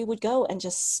 They would go and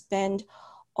just spend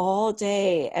all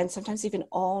day and sometimes even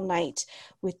all night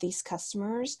with these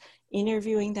customers,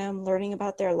 interviewing them, learning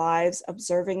about their lives,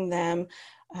 observing them,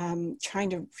 trying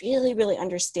to really, really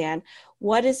understand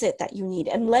what is it that you need,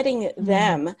 and letting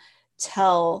them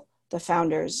tell the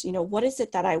founders, what is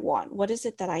it that I want? What is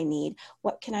it that I need?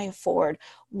 What can I afford?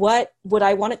 What would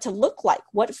I want it to look like?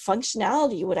 What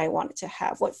functionality would I want it to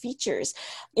have? What features?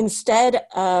 Instead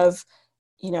of,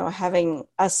 having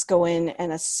us go in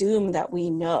and assume that we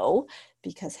know,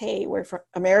 because, hey, we're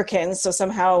Americans, so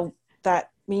somehow that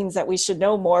means that we should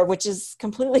know more, which is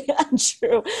completely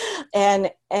untrue. And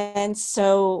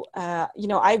so,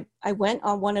 I went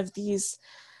on one of these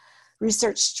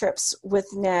research trips with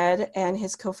Ned and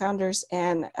his co-founders.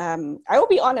 And I will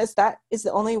be honest, that is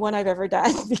the only one I've ever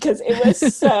done, because it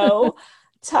was so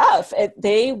tough.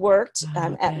 They worked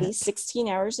at least 16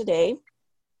 hours a day.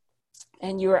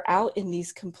 And you were out in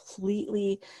these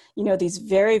completely, these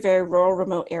very, very rural,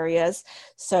 remote areas.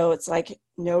 So it's like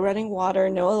no running water,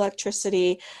 no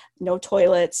electricity, no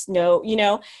toilets,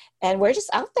 and we're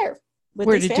just out there with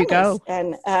Where these did families. you go?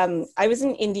 And I was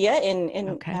in India, in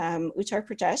Uttar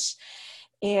Pradesh.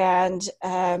 And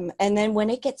then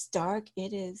when it gets dark,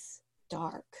 it is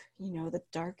dark, the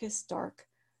darkest dark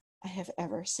I have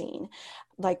ever seen.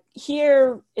 Like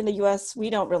here in the US,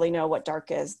 we don't really know what dark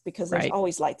is, because there's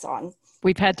always lights on.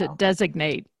 We've had to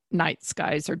designate night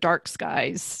skies or dark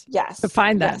skies to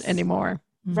find that anymore.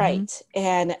 Mm-hmm. Right.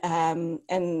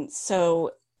 And so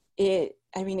it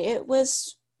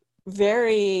was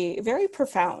very, very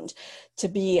profound to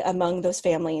be among those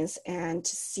families and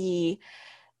to see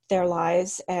their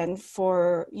lives, and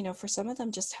for some of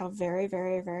them, just how very,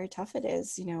 very, very tough it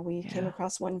is. We came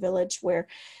across one village where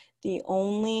the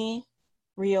only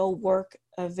real work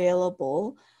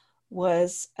available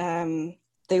was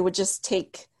they would just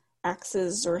take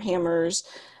axes or hammers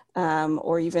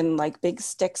or even like big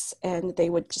sticks, and they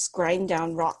would just grind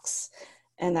down rocks.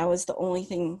 And that was the only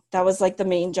thing, that was like the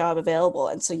main job available.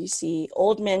 And so you see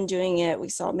old men doing it, we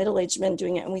saw middle-aged men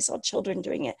doing it, and we saw children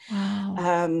doing it.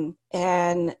 Wow.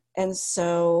 And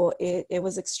so it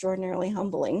was extraordinarily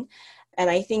humbling. And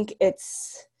I think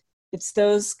it's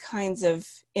those kinds of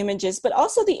images, but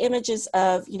also the images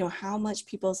of, how much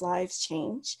people's lives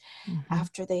change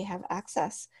after they have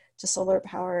access to solar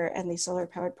power and these solar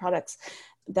powered products,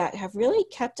 that have really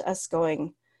kept us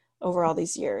going over all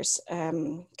these years.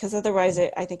 Because otherwise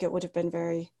I think it would have been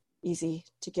very easy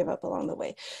to give up along the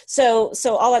way. So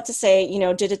all that to say,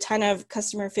 did a ton of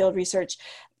customer field research,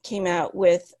 came out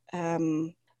with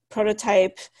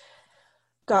prototype,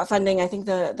 got funding. I think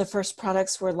the first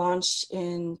products were launched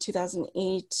in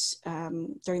 2008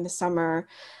 during the summer.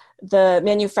 The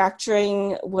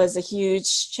manufacturing was a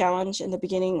huge challenge in the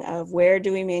beginning of where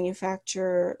do we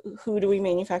manufacture, who do we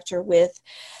manufacture with.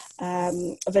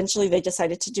 Eventually they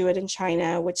decided to do it in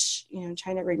China, which,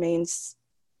 China remains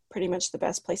pretty much the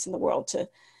best place in the world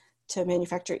to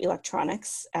manufacture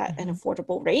electronics at an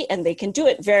affordable rate. And they can do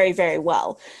it very, very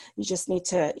well. You just need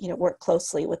to, work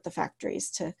closely with the factories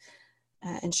to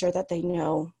ensure that they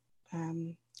know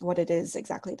what it is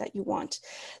exactly that you want.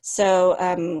 So,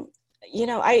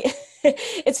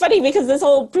 it's funny because this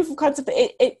whole proof of concept,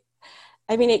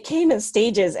 it came in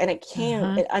stages, and it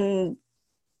came, it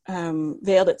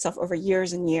unveiled itself over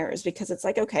years and years, because it's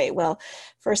like, okay, well,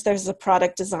 first there's the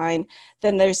product design,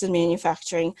 then there's the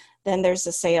manufacturing, then there's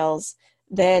the sales,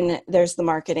 then there's the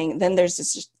marketing, then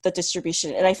there's the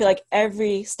distribution. And I feel like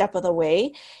every step of the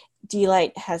way,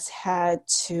 D-Light has had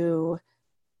to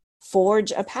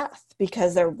forge a path,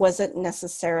 because there wasn't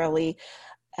necessarily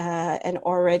an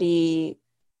already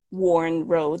worn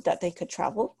road that they could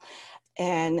travel.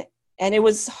 And it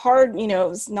was hard, it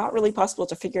was not really possible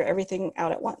to figure everything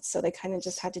out at once. So they kind of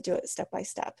just had to do it step by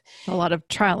step. A lot of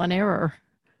trial and error.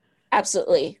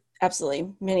 Absolutely.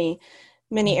 absolutely.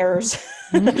 Many errors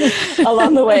Mhm.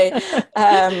 along the way.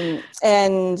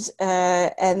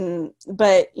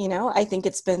 But, I think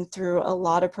it's been through a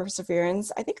lot of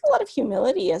perseverance. I think a lot of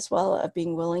humility as well, of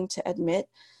being willing to admit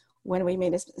when we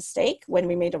made a mistake, when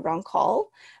we made a wrong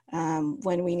call,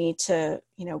 when we need to,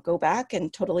 go back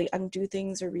and totally undo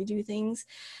things or redo things.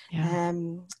 Yeah.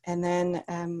 And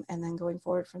then going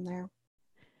forward from there.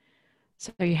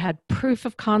 So you had proof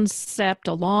of concept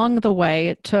along the way.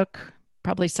 It took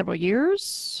probably several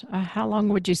years. How long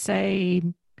would you say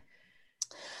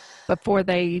before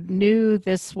they knew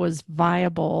this was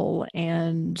viable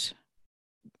and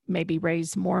maybe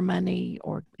raise more money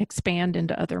or expand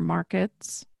into other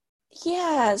markets?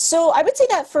 Yeah, so I would say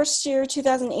that first year,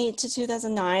 2008 to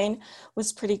 2009,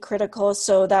 was pretty critical.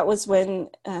 So that was when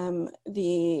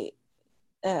the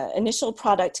initial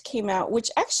product came out,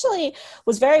 which actually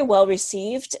was very well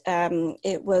received.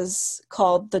 It was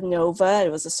called the Nova.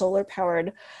 It was a solar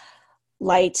powered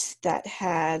light that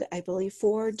had, I believe,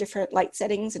 4 different light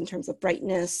settings in terms of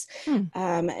brightness. Hmm.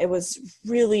 It was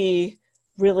really,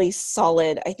 really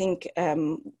solid. I think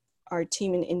our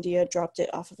team in India dropped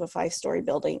it off of a 5-story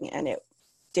building and it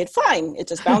did fine. It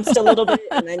just bounced a little bit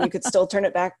and then you could still turn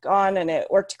it back on and it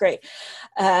worked great.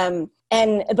 But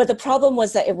the problem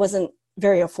was that it wasn't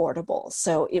very affordable.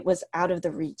 So it was out of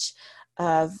the reach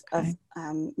of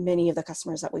many of the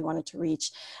customers that we wanted to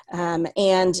reach.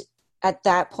 And at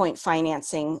that point,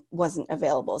 financing wasn't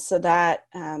available. So that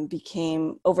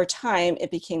over time,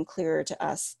 it became clearer to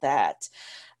us that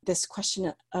this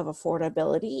question of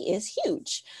affordability is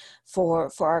huge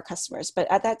for our customers. But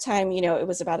at that time, it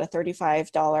was about a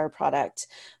 $35 product,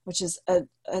 which is a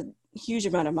huge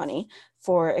amount of money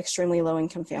for extremely low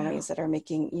income families that are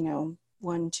making, $1,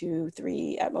 $2,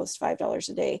 $3, at most $5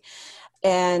 a day.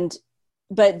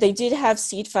 But they did have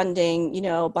seed funding,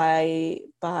 by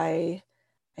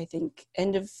I think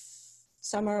end of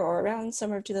summer or around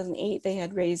summer of 2008, they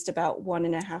had raised about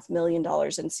 $1.5 million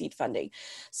in seed funding.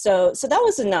 So that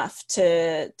was enough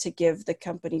to give the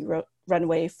company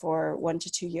runway for 1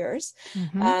 to 2 years.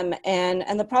 Mm-hmm.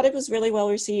 And the product was really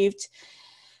well received.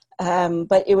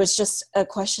 But it was just a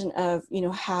question of,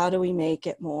 how do we make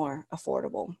it more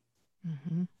affordable?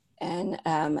 Mm-hmm.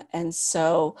 And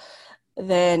so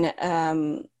then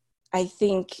I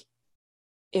think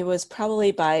it was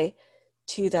probably by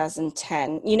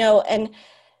 2010, and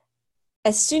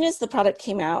as soon as the product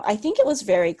came out, I think it was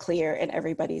very clear in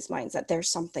everybody's minds that there's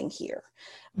something here.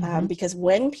 Mm-hmm. Because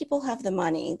when people have the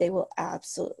money, they will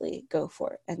absolutely go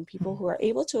for it. And people who are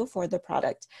able to afford the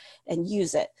product and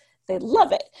use it, they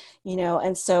love it,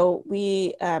 and so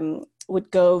we would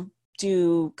go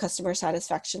do customer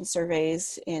satisfaction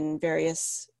surveys in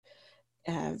various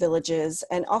villages.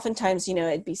 And oftentimes,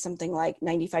 it'd be something like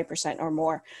 95% or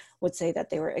more would say that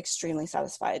they were extremely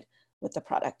satisfied with the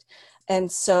product.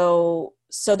 And so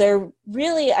there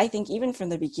really, I think even from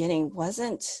the beginning,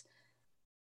 wasn't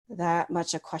that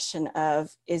much a question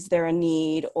of, is there a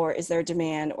need or is there a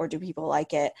demand or do people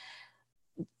like it?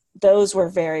 Those were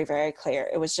very, very clear.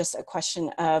 It was just a question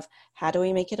of how do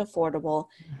we make it affordable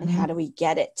and how do we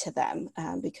get it to them?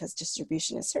 Because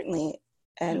distribution is certainly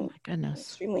an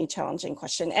extremely challenging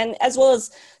question, and as well as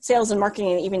sales and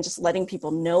marketing and even just letting people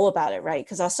know about it, right?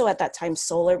 Because also at that time,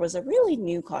 solar was a really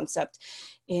new concept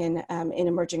in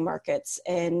emerging markets,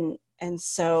 and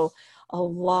so a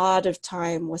lot of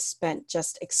time was spent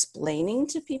just explaining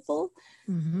to people,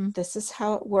 this is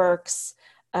how it works.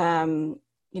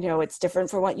 It's different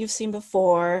from what you've seen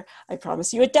before. I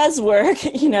promise you it does work,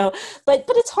 but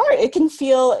it's hard. It can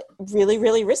feel really,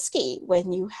 really risky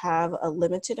when you have a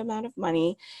limited amount of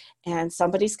money and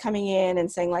somebody's coming in and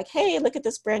saying like, hey, look at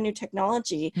this brand new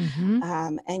technology.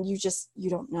 And you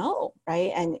don't know,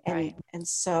 right? And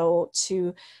so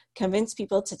to convince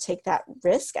people to take that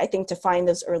risk, I think to find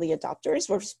those early adopters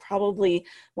was probably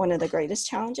one of the greatest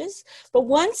challenges. But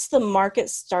once the market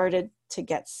started to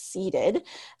get seeded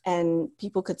and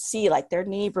people could see like their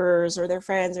neighbors or their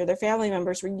friends or their family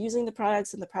members were using the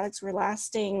products and the products were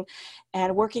lasting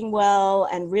and working well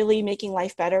and really making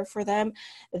life better for them,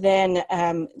 then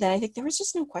I think there was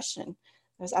just no question.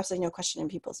 There was absolutely no question in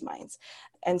people's minds.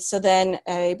 And so then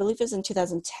I believe it was in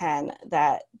 2010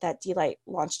 that D-Light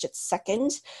launched its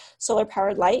second solar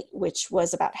powered light, which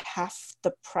was about half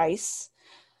the price,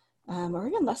 or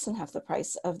even less than half the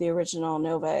price of the original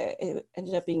Nova. It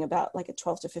ended up being about like a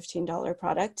 $12 to $15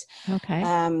 product. Okay.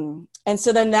 And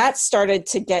so then that started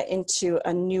to get into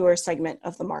a newer segment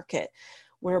of the market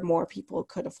where more people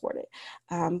could afford it.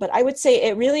 But I would say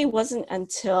it really wasn't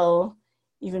until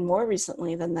even more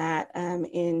recently than that,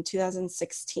 in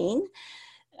 2016,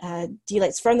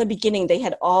 D-Lights, from the beginning, they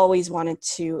had always wanted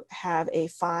to have a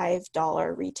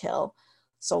 $5 retail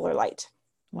solar light.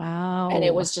 And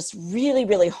it Wow. was just really,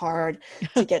 really hard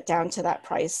to get down to that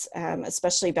price,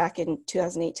 especially back in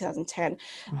 2008, 2010.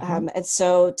 Mm-hmm. And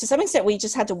so to some extent, we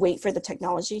just had to wait for the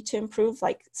technology to improve.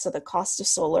 So the cost of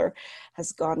solar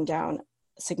has gone down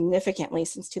significantly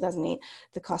since 2008.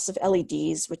 The cost of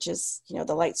LEDs, which is,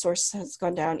 the light source, has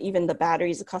gone down. Even the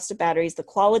batteries, the cost of batteries, the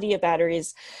quality of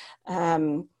batteries,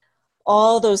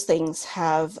 all those things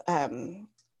have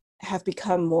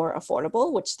become more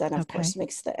affordable, which then of course Okay.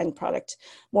 makes the end product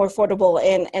more affordable.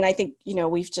 And I think,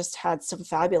 we've just had some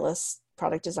fabulous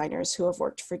product designers who have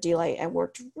worked for D-Light and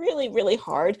worked really, really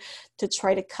hard to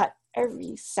try to cut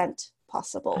every cent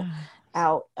possible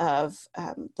out of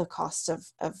the cost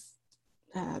of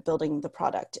building the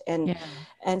product. Yeah.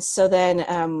 And so then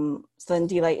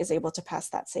D-Light is able to pass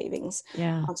that savings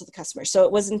Yeah. onto the customer. So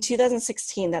it was in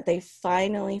 2016 that they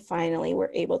finally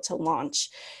were able to launch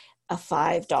a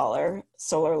 $5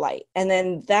 solar light. And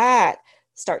then that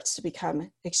starts to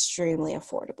become extremely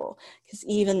affordable, because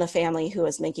even the family who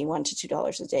is making $1 to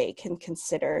 $2 a day can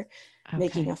consider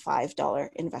making Okay. a $5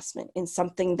 investment in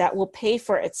something that will pay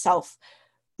for itself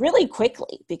really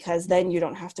quickly, because then you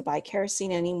don't have to buy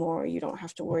kerosene anymore. You don't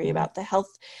have to worry Mm-hmm. about the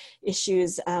health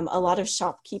issues. A lot of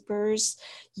shopkeepers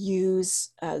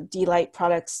use D-Light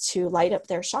products to light up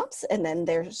their shops, and then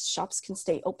their shops can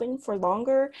stay open for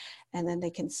longer, and then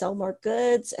they can sell more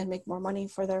goods and make more money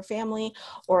for their family.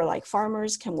 Or like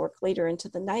farmers can work later into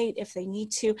the night if they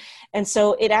need to. And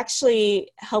so it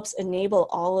actually helps enable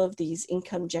all of these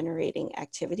income generating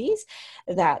activities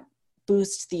that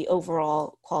boost the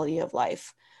overall quality of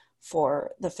life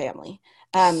for the family.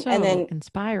 And So then,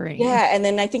 inspiring. yeah, and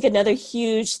then I think another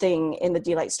huge thing in the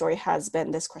D-Light story has been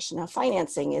this question of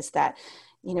financing, is that,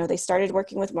 they started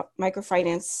working with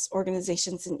microfinance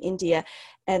organizations in India.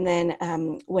 And then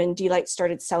when D-Light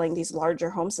started selling these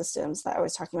larger home systems that I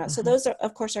was talking about, so Uh-huh. those are,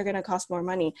 of course, are going to cost more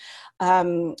money.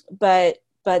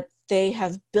 But they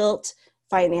have built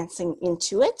financing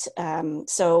into it.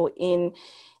 So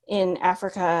in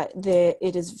Africa,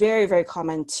 it is very, very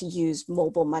common to use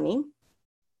mobile money,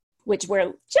 which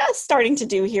we're just starting to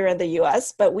do here in the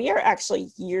US, but we are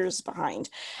actually years behind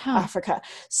Huh. Africa.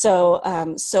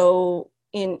 So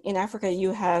in Africa,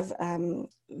 you have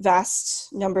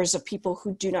vast numbers of people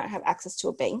who do not have access to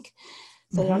a bank.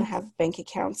 So they don't Mm-hmm. have bank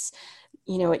accounts.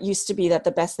 It used to be that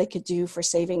the best they could do for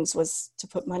savings was to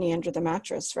put money under the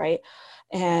mattress, right?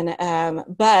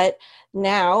 But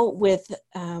now with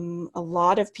a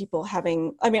lot of people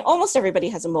having, almost everybody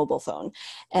has a mobile phone,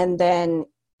 and then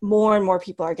more and more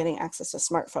people are getting access to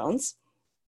smartphones.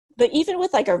 But even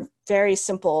with like a very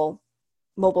simple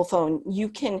mobile phone, you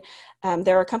can,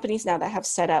 there are companies now that have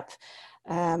set up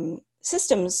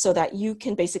systems so that you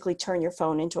can basically turn your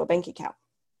phone into a bank account.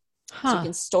 So you Huh.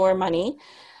 can store money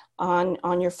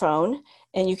on your phone,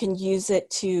 and you can use it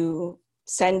to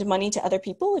send money to other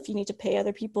people. If you need to pay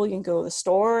other people, you can go to the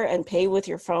store and pay with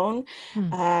your phone.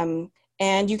 Hmm.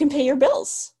 And you can pay your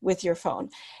bills with your phone.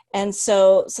 And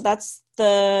so that's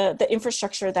the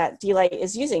infrastructure that D-Light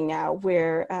is using now,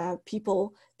 where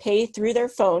people pay through their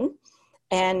phone.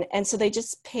 And so they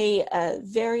just pay a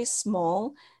very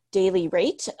small daily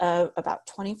rate of about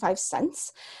 25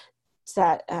 cents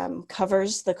that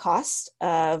covers the cost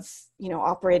of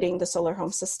operating the solar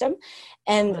home system.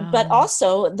 But Wow.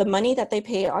 also the money that they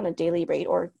pay on a daily rate,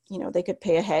 or they could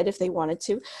pay ahead if they wanted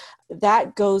to,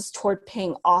 that goes toward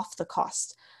paying off the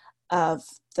cost of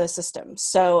the system.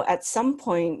 So at some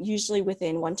point, usually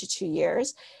within 1 to 2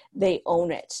 years, they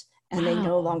own it and they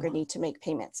no longer Wow. need to make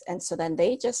payments. And so then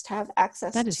they just have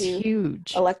access That is to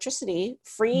huge. electricity,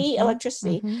 free Mm-hmm.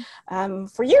 electricity, Mm-hmm.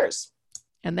 for years.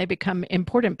 And they become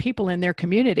important people in their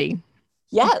community.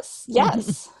 Yes,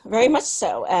 very much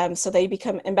so. So they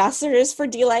become ambassadors for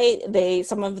D-Light.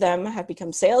 Some of them have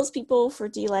become salespeople for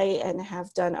D-Light and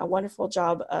have done a wonderful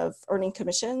job of earning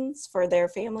commissions for their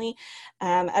family,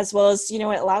 as well as, it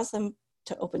allows them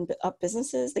to open up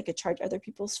businesses. They could charge other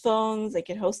people's phones. They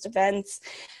could host events.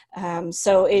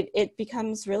 So it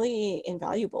becomes really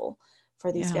invaluable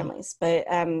for these Yeah. families.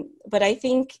 But I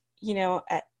think,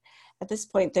 at this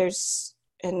point,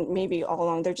 and maybe all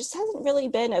along, there just hasn't really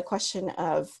been a question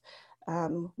of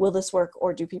will this work,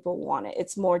 or do people want it?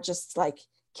 It's more just like,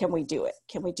 can we do it?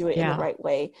 Can we do it in the Yeah. right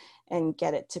way and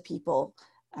get it to people?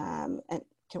 And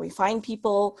can we find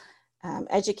people,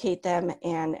 educate them,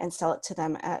 and sell it to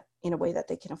them in a way that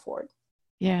they can afford?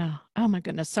 Yeah. Oh my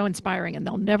goodness. So inspiring. And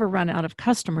they'll never run out of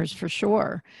customers for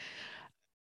sure.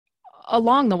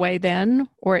 Along the way, then,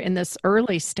 or in this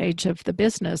early stage of the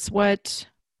business, what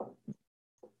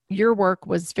your work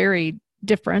was very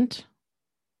different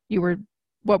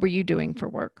What were you doing for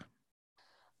work?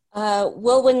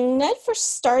 Well, when Ned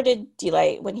first started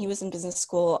Delight, when he was in business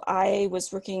school, I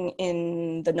was working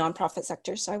in the nonprofit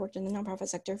sector. So I worked in the nonprofit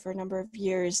sector for a number of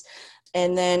years.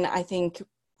 And then I think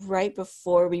right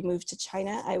before we moved to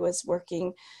China, I was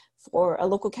working for a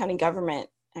local county government,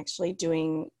 actually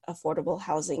doing affordable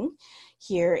housing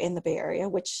here in the Bay Area,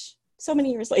 which so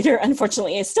many years later,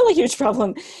 unfortunately, is still a huge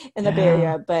problem in the Bay Yeah.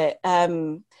 Area. But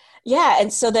yeah,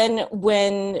 and so then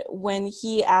when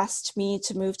he asked me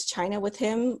to move to China with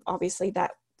him, obviously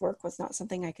that work was not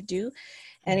something I could do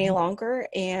any Mhm. longer.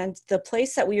 And the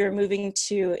place that we were moving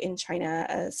to in China,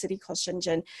 a city called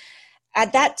Shenzhen,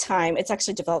 at that time, it's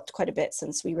actually developed quite a bit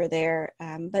since we were there.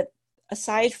 But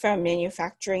aside from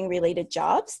manufacturing related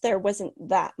jobs, there wasn't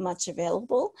that much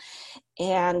available.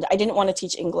 And I didn't want to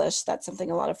teach English. That's something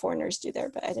a lot of foreigners do there,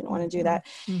 but I didn't want to do Mhm. that.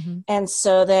 Mhm. And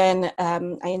so then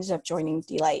I ended up joining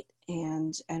Delight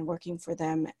and working for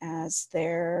them as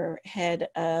their head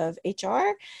of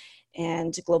HR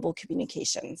and global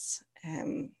communications.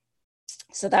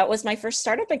 So that was my first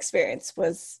startup experience,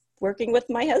 was working with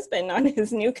my husband on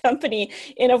his new company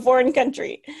in a foreign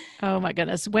country. Oh my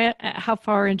goodness. How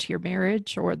far into your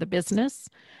marriage or the business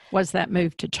was that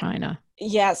move to China?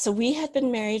 Yeah, so we had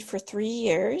been married for 3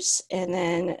 years, and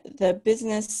then the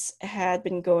business had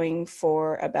been going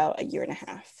for about a year and a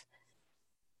half.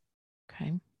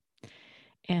 Okay.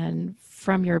 And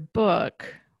from your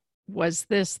book, was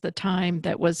this the time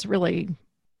that was really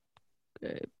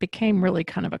became really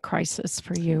kind of a crisis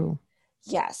for you?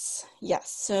 Yes,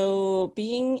 yes. So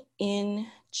being in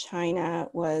China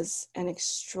was an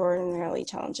extraordinarily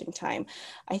challenging time.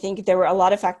 I think there were a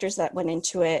lot of factors that went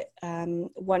into it.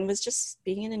 One was just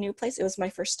being in a new place. It was my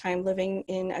first time living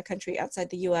in a country outside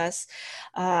the US.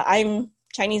 I'm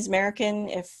Chinese American,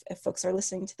 if folks are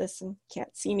listening to this and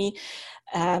can't see me.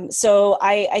 So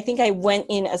I think I went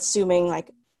in assuming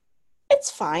like,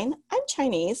 it's fine. I'm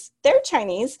Chinese. They're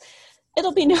Chinese,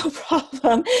 it'll be no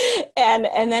problem.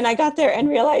 And then I got there and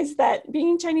realized that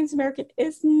being Chinese American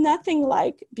is nothing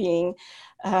like being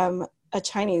a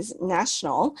Chinese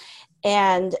national.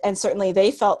 And certainly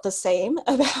they felt the same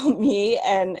about me.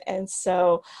 And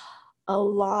so a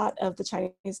lot of the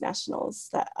Chinese nationals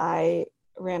that I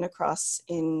ran across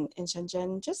in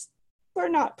Shenzhen just were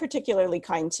not particularly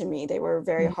kind to me. They were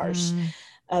very harsh Mm.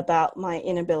 about my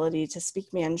inability to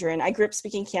speak Mandarin. I grew up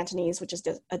speaking Cantonese, which is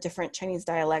a different Chinese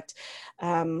dialect,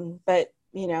 but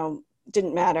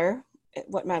didn't matter.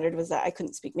 What mattered was that I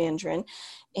couldn't speak Mandarin,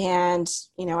 and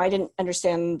I didn't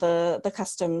understand the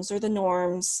customs or the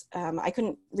norms. I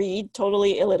couldn't read,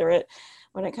 totally illiterate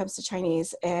when it comes to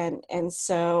Chinese, and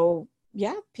so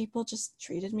yeah, people just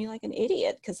treated me like an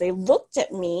idiot because they looked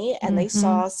at me and they Hmm.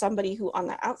 saw somebody who on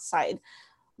the outside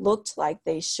looked like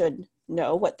they should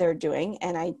know what they're doing,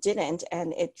 and I didn't,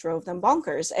 and it drove them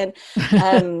bonkers. And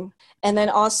then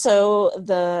also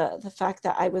the fact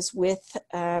that I was with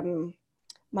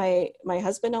my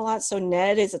husband a lot. So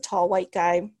Ned is a tall white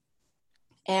guy,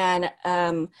 and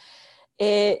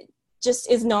it just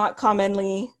is not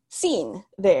commonly seen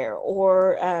there.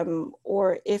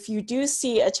 Or if you do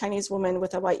see a Chinese woman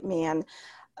with a white man,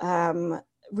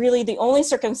 really the only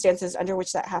circumstances under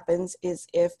which that happens is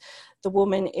if the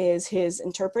woman is his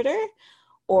interpreter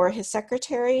or his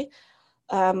secretary,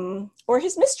 or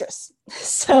his mistress.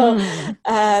 So,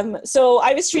 Mm. so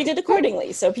I was treated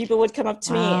accordingly. So people would come up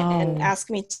to me and Wow. ask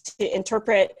me to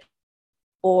interpret,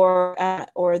 or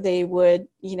they would,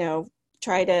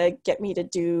 try to get me to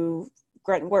do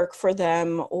grunt work for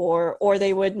them, or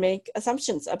they would make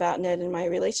assumptions about Ned and my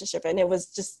relationship, and it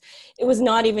was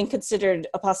not even considered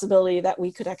a possibility that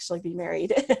we could actually be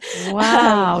married. um,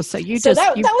 Wow. So so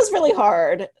that you, that was really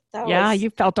hard. That yeah, was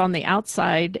you felt on the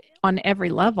outside on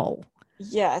every level.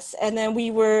 Yes. And then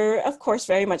we were, of course,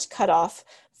 very much cut off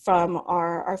from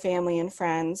our family and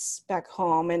friends back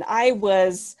home. And I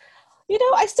was,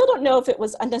 I still don't know if it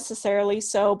was unnecessarily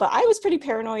so, but I was pretty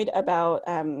paranoid about,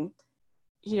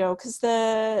 because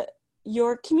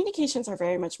your communications are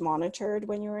very much monitored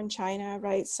when you're in China,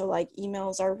 right? So like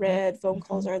emails are read, phone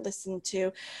calls Mm-hmm. are listened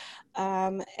to.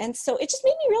 And so it just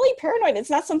made me really paranoid. It's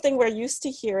not something we're used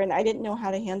to here, and I didn't know how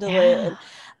to handle it.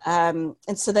 Yeah.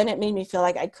 And so then it made me feel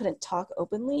like I couldn't talk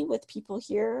openly with people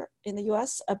here in the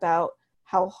US about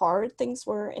how hard things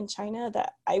were in China,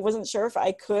 that I wasn't sure if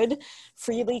I could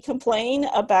freely complain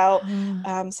about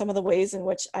some of the ways in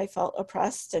which I felt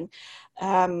oppressed. And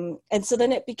so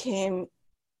then it became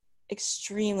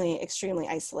extremely, extremely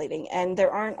isolating. And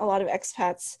there aren't a lot of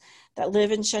expats that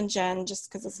live in Shenzhen just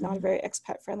because it's not a very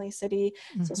expat friendly city.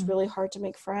 So it's Mm-hmm. really hard to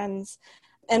make friends.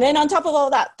 And then on top of all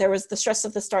that, there was the stress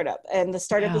of the startup, and the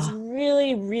startup was Yeah.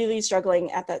 really, really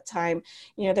struggling at that time.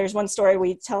 You know, there's one story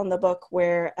we tell in the book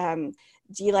where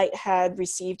D-Lite had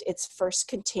received its first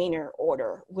container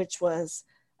order, which was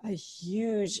a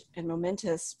huge and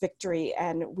momentous victory.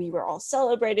 And we were all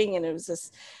celebrating, and it was this,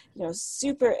 you know,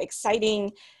 super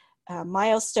exciting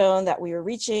milestone that we were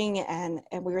reaching, and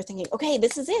we were thinking, okay,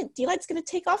 this is it. D-Lite's going to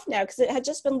take off now, because it had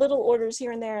just been little orders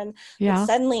here and there, and but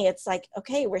suddenly it's like,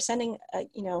 okay, we're sending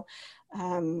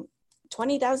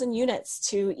 20,000 units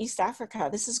to East Africa.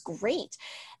 This is great.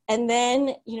 And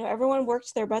then, you know, everyone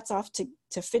worked their butts off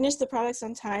to finish the products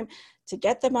on time, to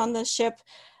get them on the ship.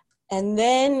 And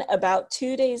then about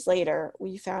 2 days later,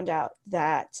 we found out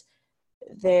that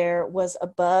there was a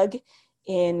bug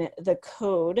in the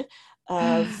code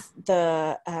of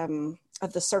the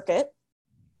circuit,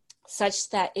 such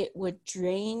that it would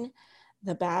drain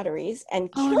the batteries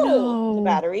and kill the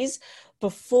batteries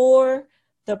before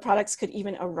the products could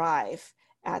even arrive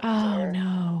at their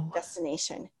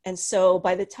destination. And so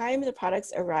by the time the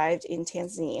products arrived in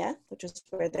Tanzania, which was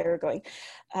where they were going,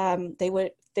 they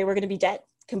were going to be dead,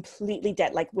 completely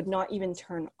dead, like would not even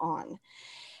turn on.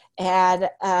 And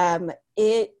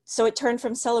it turned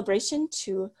from celebration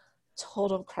to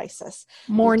total crisis.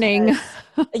 Mourning.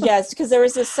 Yes, because there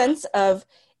was this sense of,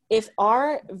 if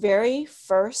our very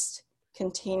first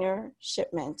container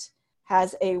shipment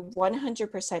has a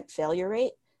 100% failure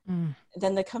rate,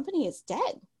 then the company is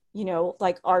dead. You know,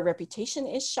 like our reputation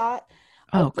is shot,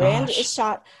 our brand is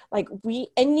shot. Like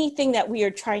anything that we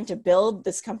are trying to build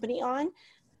this company on,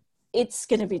 it's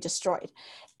going to be destroyed.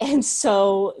 And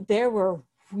so there were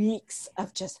weeks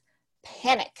of just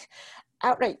panic,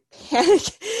 outright panic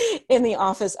in the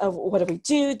office of, what do we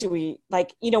do? Do we,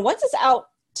 like, you know, once it's out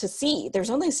to sea, there's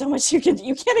only so much you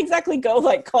can't exactly go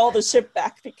like call the ship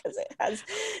back, because it has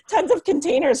tons of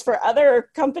containers for other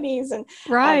companies and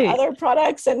other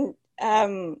products. And,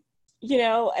 you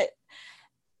know,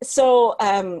 so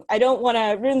I don't want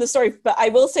to ruin the story, but I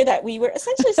will say that we were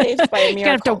essentially saved by a miracle. You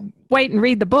have to wait and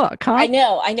read the book, huh? I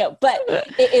know. But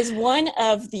it is one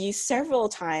of the several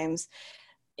times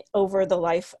over the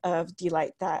life of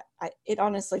D-Lite that it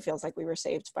honestly feels like we were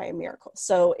saved by a miracle.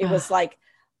 So it was like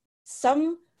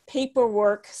some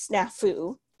paperwork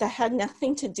snafu that had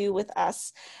nothing to do with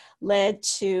us led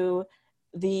to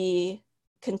the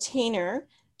container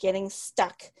getting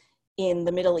stuck in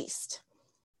the Middle East.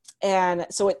 And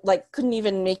so it like couldn't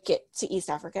even make it to East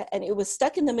Africa. And it was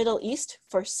stuck in the Middle East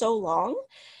for so long,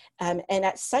 and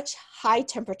at such high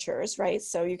temperatures, right?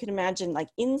 So you can imagine, like,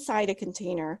 inside a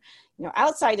container, you know,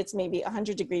 outside it's maybe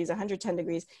 100 degrees, 110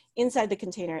 degrees. Inside the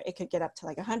container, it could get up to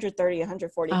like 130,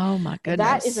 140. Oh my goodness.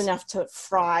 That is enough to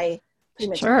fry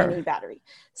pretty much any battery.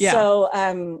 Yeah.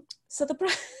 So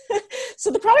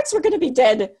the products were going to be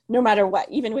dead no matter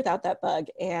what, even without that bug.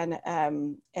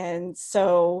 And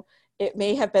so it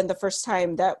may have been the first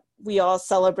time that we all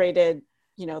celebrated,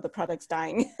 you know, the products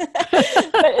dying.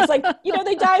 But it's like, you know,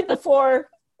 they died before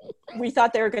we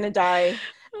thought they were going to die.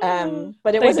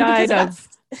 But it wasn't because of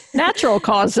natural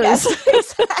causes. Yes,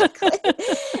 exactly.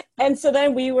 And so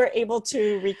then we were able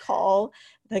to recall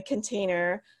the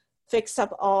container, fix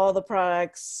up all the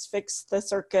products, fix the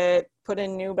circuit, put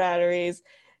in new batteries,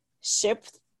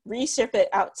 reship it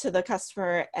out to the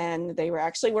customer, and they were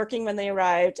actually working when they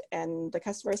arrived, and the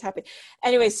customer is happy.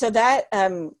 Anyway, so that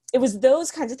it was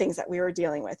those kinds of things that we were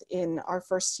dealing with in our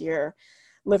first year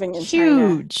living in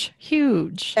China.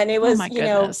 Huge. And it was, you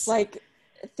know, like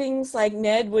things like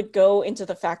Ned would go into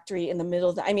the factory in the middle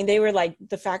of they were like,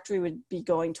 the factory would be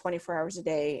going 24 hours a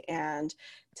day, and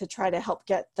to try to help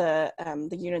get the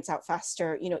units out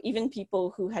faster, you know, even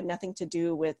people who had nothing to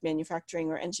do with manufacturing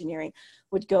or engineering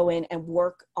would go in and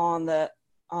work on the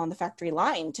factory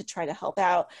line to try to help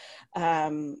out.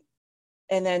 And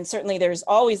then certainly there's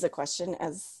always the question,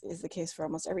 as is the case for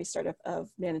almost every startup,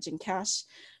 of managing cash,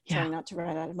 trying not to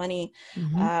run out of money,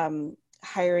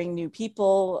 hiring new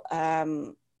people,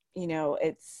 you know,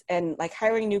 and like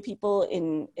hiring new people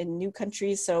in new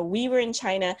countries. So we were in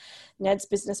China. Ned's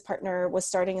business partner was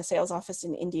starting a sales office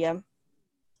in India.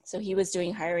 So he was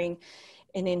doing hiring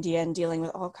in India and dealing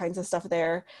with all kinds of stuff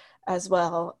there as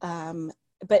well.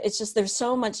 But it's just, there's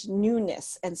so much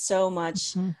newness and so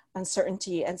much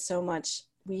uncertainty and so much,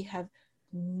 we have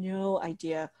no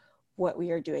idea what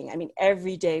we are doing. I mean,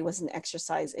 every day was an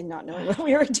exercise in not knowing what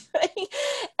we were doing.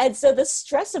 And so the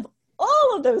stress of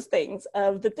all of those things,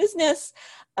 of the business,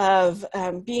 of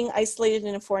being isolated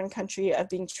in a foreign country, of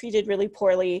being treated really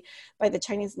poorly by the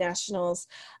Chinese nationals,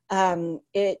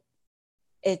 it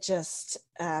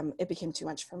became too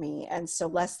much for me. And so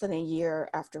less than a year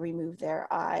after we moved there,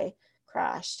 I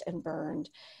crashed and burned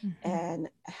Mm-hmm. and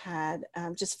had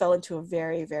just fell into a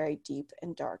very, very deep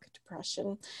and dark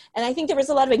depression. And I think there was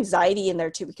a lot of anxiety in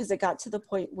there too, because it got to the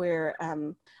point where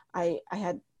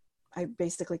I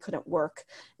basically couldn't work.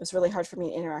 It was really hard for me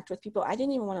to interact with people. I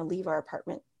didn't even want to leave our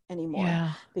apartment anymore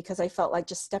Yeah. because I felt like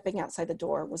just stepping outside the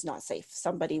door was not safe.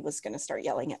 Somebody was going to start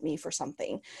yelling at me for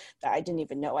something that I didn't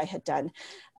even know I had done.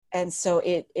 And so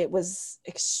it was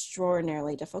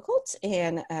extraordinarily difficult.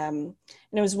 And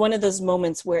it was one of those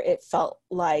moments where it felt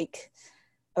like,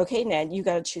 okay, Ned, you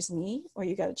got to choose me or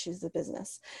you got to choose the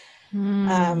business.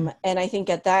 And I think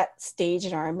at that stage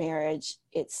in our marriage,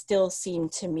 it still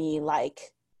seemed to me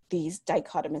like these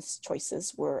dichotomous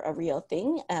choices were a real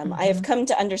thing. I have come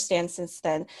to understand since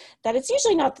then that it's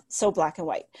usually not so black and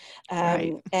white.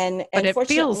 Right. And But it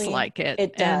feels fortunately, like it.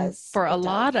 it And does. for a It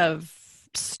lot does. of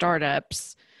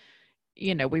startups,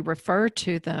 we refer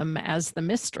to them as the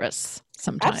mistress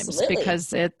sometimes Absolutely.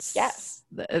 because it's Yes.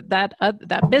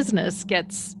 that business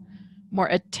gets more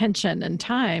attention and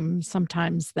time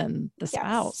sometimes than the Yes.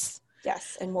 spouse.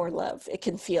 Yes. And more love. It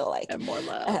can feel like, And more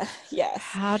love. yes.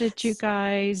 How did you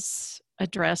guys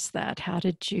address that? How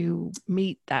did you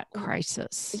meet that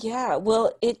crisis? Yeah.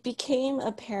 Well, it became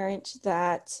apparent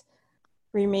that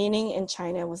remaining in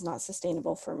China was not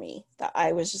sustainable for me, that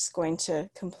I was just going to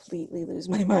completely lose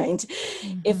my mind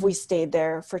if Mm-hmm. we stayed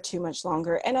there for too much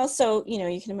longer. And also,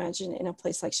 you can imagine in a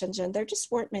place like Shenzhen, there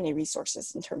just weren't many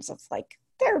resources in terms of like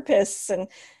therapists and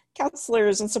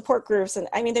counselors and support groups. And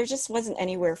I mean, there just wasn't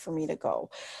anywhere for me to go.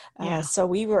 Yeah. So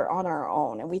we were on our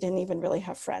own and we didn't even really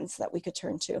have friends that we could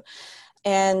turn to.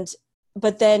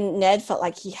 But then Ned felt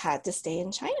like he had to stay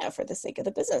in China for the sake of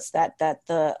the business, that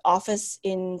the office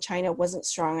in China wasn't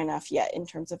strong enough yet in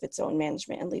terms of its own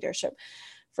management and leadership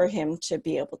for him to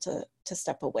be able to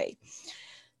step away.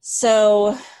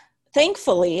 So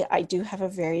thankfully, I do have a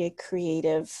very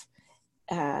creative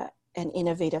and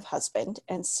innovative husband.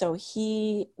 And so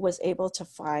he was able to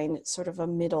find sort of a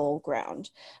middle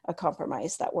ground, a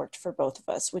compromise that worked for both of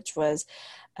us, which was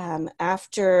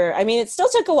it still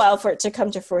took a while for it to come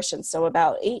to fruition. So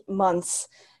about 8 months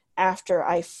after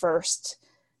I first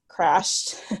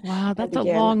crashed, Wow, I that's a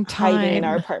began long hiding in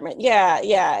our time. apartment. Yeah,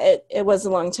 it was a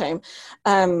long time.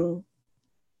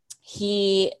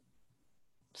 He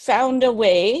found a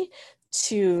way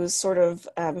to sort of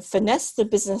finesse the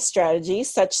business strategy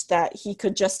such that he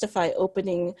could justify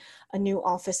opening a new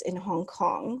office in Hong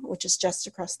Kong, which is just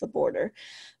across the border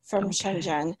from Okay.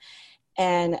 Shenzhen.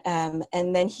 And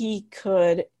then he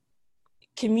could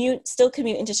still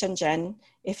commute into Shenzhen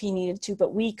if he needed to,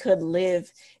 but we could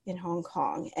live in Hong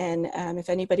Kong. And if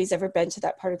anybody's ever been to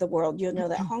that part of the world, you'll know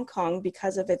that Hong Kong,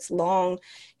 because of its long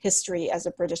history as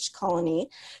a British colony,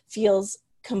 feels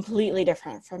completely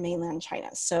different from mainland China.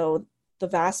 So the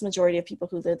vast majority of people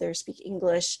who live there speak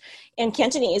English and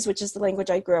Cantonese, which is the language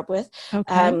I grew up with.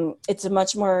 Okay. It's a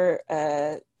much more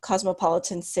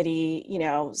cosmopolitan city.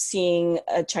 Seeing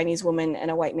a Chinese woman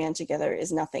and a white man together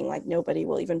is nothing. Like nobody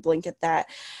will even blink at that.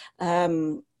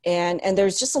 And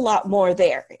there's just a lot more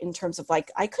there in terms of like,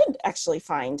 I could actually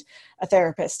find a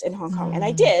therapist in Hong Kong. And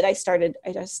I did. I started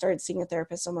seeing a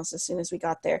therapist almost as soon as we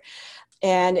got there.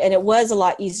 And it was a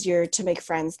lot easier to make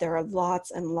friends. There are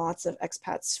lots and lots of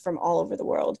expats from all over the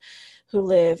world who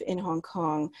live in Hong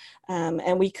Kong.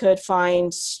 And we could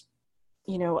find,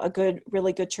 a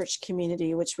really good church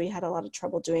community, which we had a lot of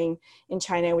trouble doing in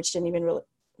China, which didn't even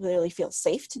really feel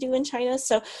safe to do in China.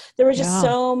 So there were just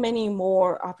so many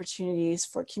more opportunities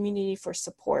for community, for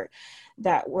support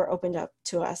that were opened up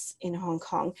to us in Hong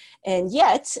Kong. And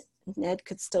yet Ned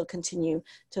could still continue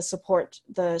to support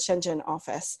the Shenzhen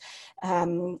office.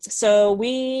 So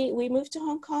we moved to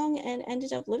Hong Kong and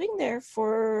ended up living there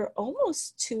for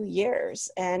almost 2 years.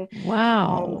 And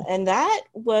Wow. and that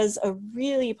was a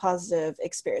really positive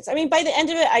experience. I mean, by the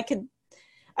end of it,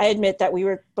 I admit that we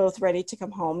were both ready to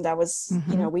come home. That was,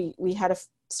 we had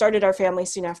started our family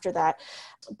soon after that,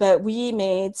 but we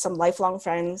made some lifelong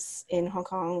friends in Hong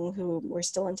Kong who we're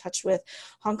still in touch with.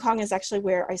 Hong Kong is actually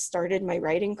where I started my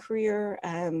writing career.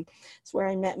 It's where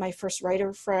I met my first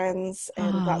writer friends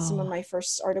and got some of my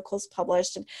first articles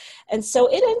published. And so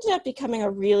it ended up becoming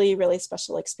a really, really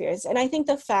special experience. And I think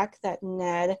the fact that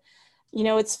Ned,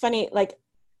 it's funny, like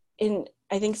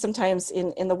I think sometimes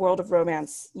in the world of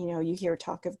romance, you hear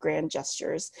talk of grand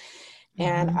gestures.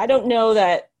 And I don't know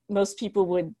that most people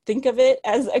would think of it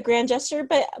as a grand gesture,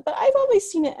 but I've always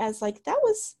seen it as like, that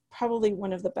was probably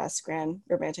one of the best grand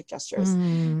romantic gestures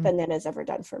that Ned has ever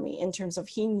done for me, in terms of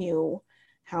he knew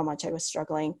how much I was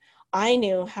struggling. I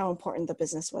knew how important the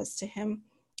business was to him.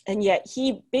 And yet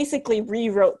he basically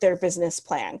rewrote their business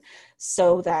plan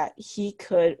so that he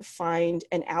could find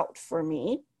an out for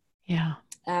me Yeah.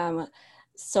 um,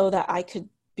 so that I could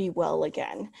be well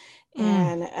again.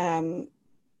 Mm. And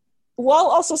while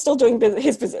also still doing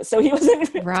his business. So he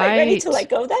wasn't quite ready to Right. let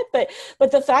go of that.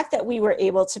 But the fact that we were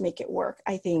able to make it work,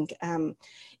 I think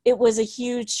it was a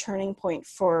huge turning point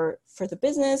for the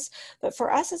business, but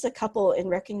for us as a couple, in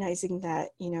recognizing that,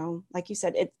 like you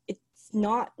said, it's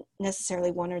not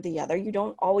necessarily one or the other. You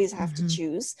don't always have to Mm-hmm.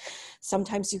 choose.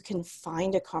 Sometimes you can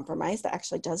find a compromise that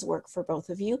actually does work for both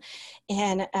of you.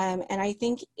 And I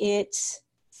think it,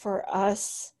 for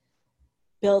us,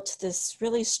 built this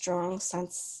really strong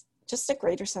sense, just a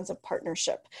greater sense of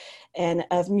partnership and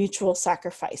of mutual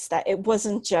sacrifice, that it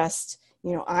wasn't just,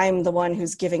 I'm the one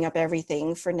who's giving up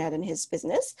everything for Ned and his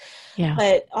business, Yeah.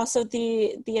 but also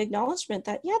the acknowledgement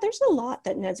that, yeah, there's a lot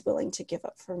that Ned's willing to give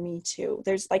up for me too.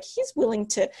 There's like, he's willing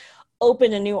to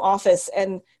open a new office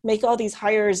and make all these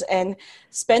hires and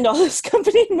spend all this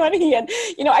company money. And,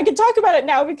 I could talk about it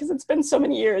now because it's been so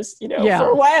many years. For Yeah.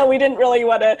 a while, we didn't really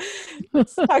want to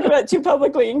talk about it too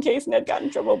publicly in case Ned got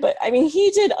in trouble. But I mean, he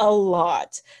did a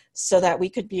lot so that we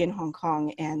could be in Hong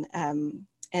Kong, and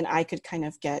I could kind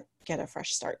of get a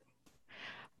fresh start.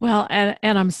 Well, and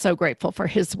I'm so grateful for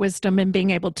his wisdom in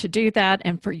being able to do that,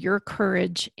 and for your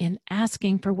courage in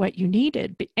asking for what you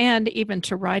needed, and even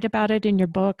to write about it in your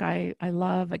book. I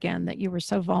love, again, that you were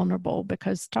so vulnerable,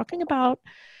 because talking about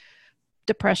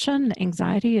depression,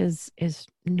 anxiety is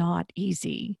not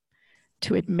easy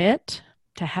to admit,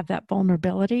 to have that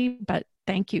vulnerability. But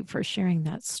thank you for sharing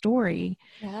that story.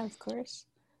 Yeah, of course.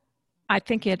 I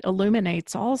think it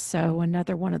illuminates also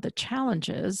another one of the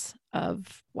challenges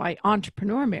of why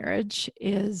entrepreneur marriage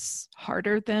is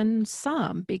harder than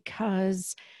some,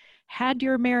 because had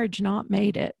your marriage not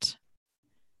made it,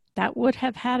 that would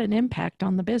have had an impact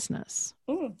on the business.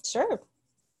 Sure.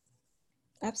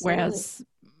 Absolutely. Whereas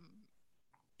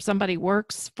somebody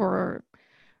works for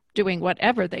doing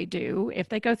whatever they do, if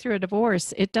they go through a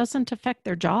divorce, it doesn't affect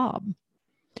their job.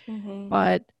 Mm-hmm.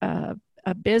 But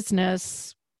a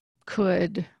business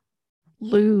could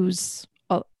lose,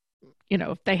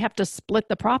 if they have to split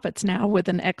the profits now with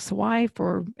an ex-wife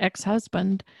or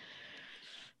ex-husband,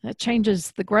 that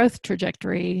changes the growth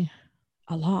trajectory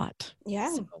a lot.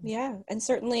 Yeah, So, yeah. And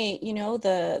certainly,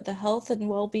 the health and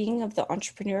well-being of the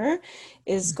entrepreneur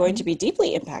is going mm-hmm. to be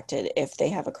deeply impacted if they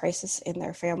have a crisis in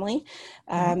their family.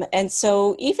 Yep. And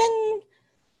so even,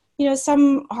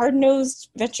 some hard-nosed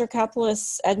venture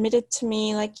capitalists admitted to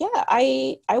me, like, yeah,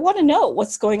 I want to know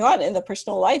what's going on in the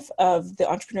personal life of the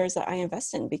entrepreneurs that I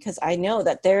invest in, because I know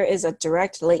that there is a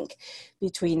direct link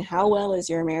between how well is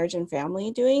your marriage and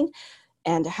family doing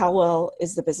and how well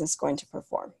is the business going to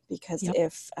perform. Because Yep.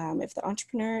 if the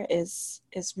entrepreneur is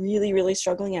really, really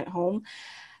struggling at home,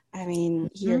 I mean,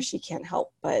 he or Mm-hmm. she can't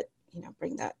help but,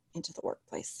 bring that into the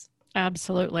workplace.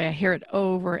 Absolutely. I hear it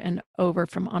over and over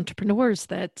from entrepreneurs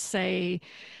that say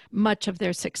much of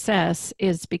their success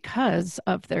is because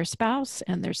of their spouse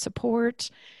and their support,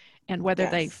 and whether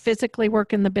they Yes. physically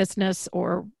work in the business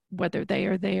or whether they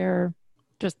are there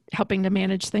just helping to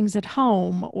manage things at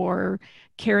home or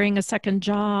carrying a second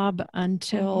job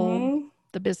until Mm-hmm.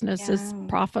 the business is Yeah.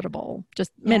 profitable.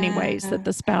 Just many ways that Yeah.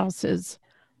 the spouse is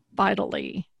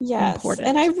vitally Yes,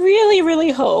 and I important. really, really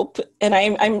hope, and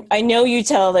I know you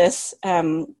tell this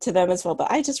to them as well, but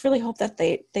I just really hope that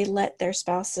they let their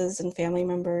spouses and family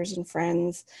members and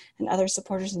friends and other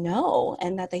supporters know,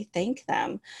 and that they thank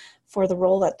them for the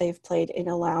role that they've played in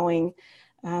allowing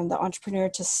the entrepreneur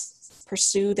to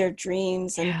pursue their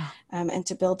dreams Yeah. and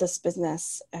to build this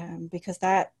business, because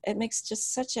that it makes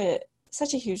just such a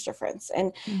huge difference.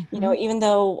 And Mm-hmm. even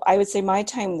though I would say my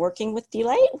time working with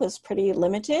Delight was pretty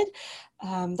limited,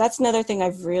 that's another thing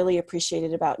I've really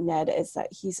appreciated about Ned, is that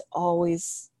he's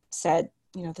always said,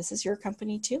 this is your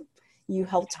company too. You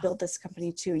helped Yeah. build this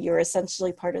company too. You're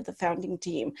essentially part of the founding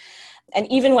team.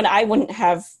 And even when I wouldn't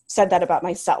have said that about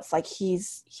myself, like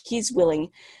he's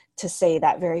willing to say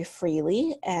that very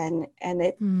freely, and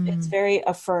it's Mm. very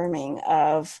affirming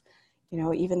of,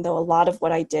 even though a lot of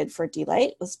what I did for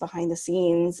Delight was behind the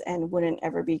scenes and wouldn't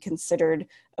ever be considered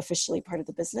officially part of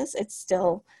the business, it's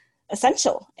still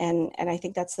essential. And I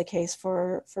think that's the case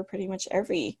for pretty much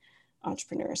every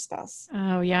entrepreneur spouse.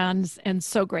 Oh, yeah. And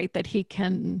so great that he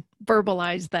can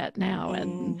verbalize that now.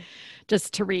 And Mm,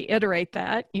 just to reiterate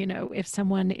that, if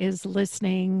someone is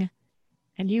listening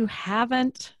and you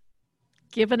haven't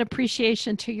given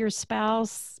appreciation to your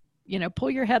spouse, pull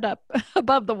your head up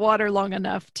above the water long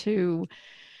enough to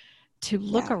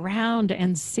look yeah. around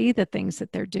and see the things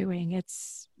that they're doing.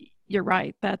 You're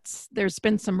right. There's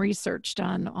been some research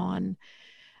done on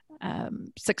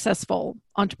successful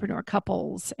entrepreneur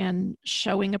couples, and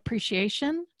showing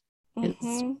appreciation is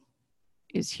Mm-hmm.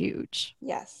 is huge.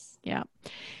 Yes. Yeah.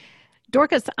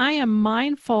 Dorcas, I am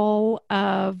mindful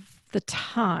of the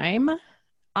time.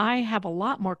 I have a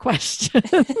lot more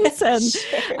questions. And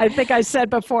Sure. I think I said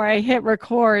before I hit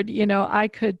record, I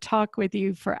could talk with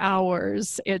you for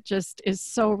hours. It just is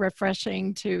so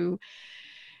refreshing to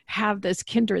have this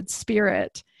kindred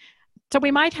spirit. So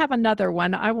we might have another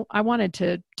one. I wanted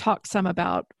to talk some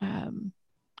about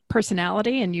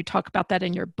personality, and you talk about that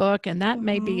in your book, and that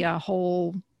may be a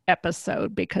whole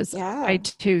episode because I Yeah.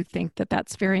 too think that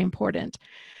that's very important.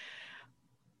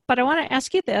 But I want to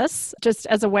ask you this, just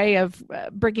as a way of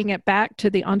bringing it back to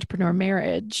the entrepreneur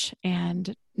marriage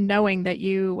and knowing that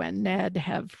you and Ned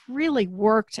have really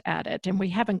worked at it. And we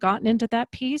haven't gotten into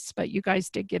that piece, but you guys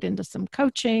did get into some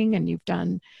coaching and you've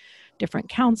done different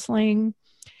counseling.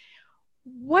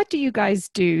 What do you guys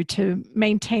do to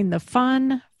maintain the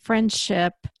fun,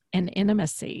 friendship, and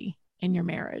intimacy in your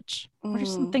marriage? What are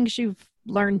some things you've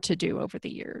learned to do over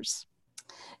the years?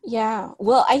 Yeah.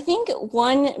 Well, I think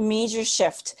one major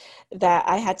shift that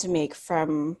I had to make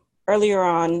from earlier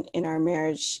on in our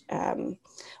marriage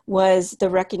was the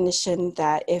recognition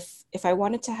that if I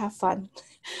wanted to have fun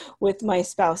with my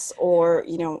spouse, or,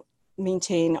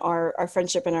 maintain our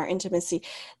friendship and our intimacy,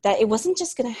 that it wasn't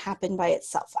just going to happen by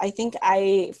itself. I think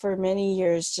I, for many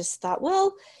years, just thought,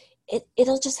 well,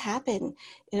 it'll just happen.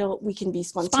 We can be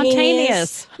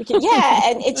spontaneous. We can, yeah.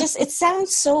 And it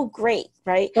sounds so great,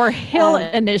 right? Or he'll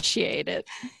initiate it.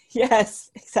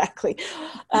 Yes, exactly.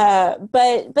 But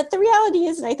the reality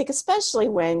is, and I think especially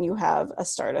when you have a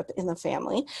startup in the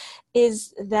family,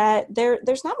 is that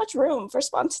there's not much room for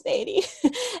spontaneity.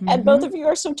 And both of you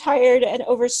are so tired and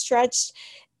overstretched.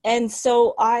 And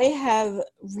so I have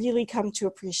really come to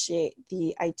appreciate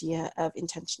the idea of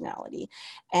intentionality.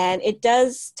 And it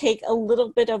does take a little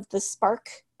bit of the spark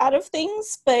out of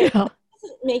things, but it doesn't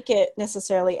make it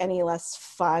necessarily any less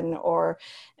fun or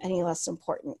any less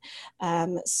important.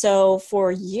 So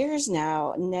for years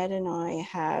now, Ned and I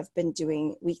have been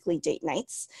doing weekly date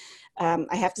nights.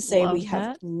 I have to say, we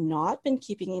have not been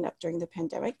keeping it up during the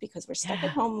pandemic because we're stuck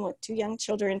at home with 2 young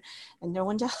children and no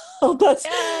one to help us.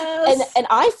 Yes. And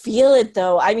I feel it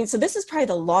though. I mean, so this is probably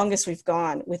the longest we've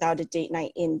gone without a date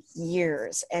night in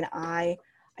years. And I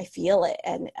feel it.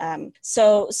 And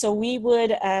so we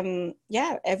would,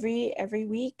 every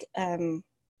week,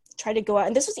 try to go out.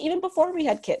 And this was even before we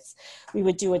had kids. We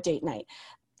would do a date night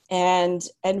and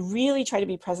really try to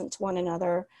be present to one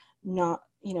another, not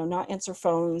answer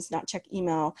phones, not check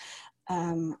email.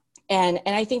 And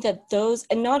I think that those,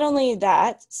 and not only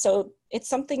that, so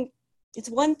it's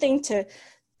one thing to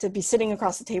be sitting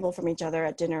across the table from each other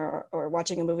at dinner or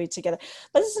watching a movie together,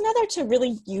 but it's another to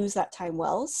really use that time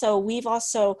well. So we've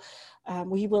also,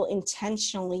 we will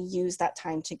intentionally use that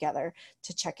time together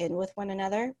to check in with one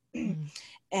another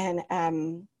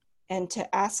and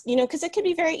to ask, because it can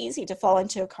be very easy to fall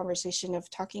into a conversation of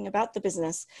talking about the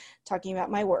business, talking about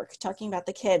my work, talking about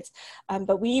the kids.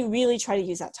 But we really try to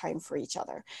use that time for each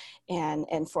other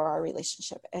and for our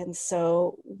relationship. And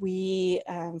so we,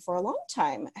 for a long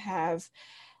time,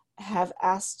 have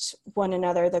asked one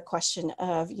another the question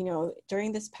of,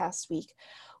 during this past week,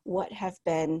 what have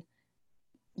been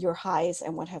your highs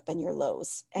and what have been your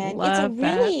lows? And it's a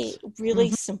really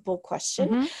simple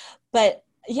question, but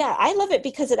yeah, I love it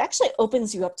because it actually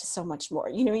opens you up to so much more.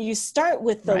 You start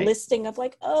with the listing of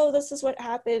like, oh, this is what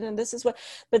happened and this is what,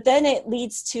 but then it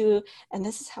leads to, and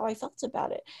this is how I felt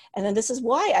about it. And then this is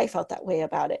why I felt that way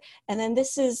about it. And then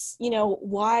this is,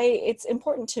 why it's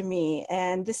important to me.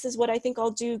 And this is what I think I'll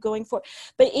do going forward.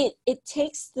 But it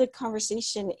takes the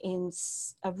conversation in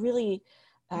a really,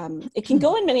 it can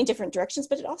go in many different directions,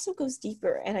 but it also goes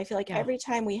deeper. And I feel like every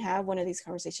time we have one of these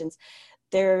conversations,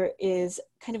 there is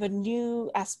kind of a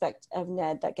new aspect of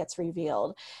Ned that gets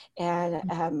revealed. And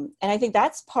I think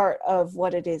that's part of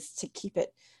what it is to keep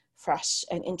it fresh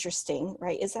and interesting,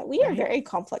 right? Is that we are very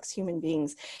complex human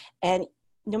beings. And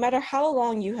no matter how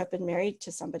long you have been married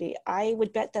to somebody, I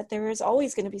would bet that there is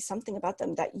always going to be something about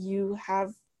them that you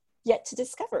have yet to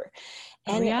discover.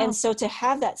 And so to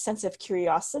have that sense of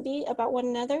curiosity about one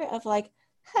another of like,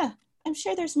 I'm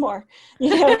sure there's more,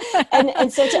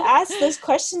 and so to ask those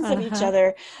questions of each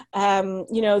other,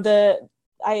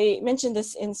 I mentioned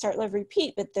this in Start, Love,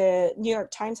 Repeat, but the New York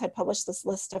Times had published this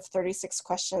list of 36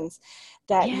 questions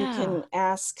that you can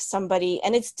ask somebody.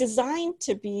 And it's designed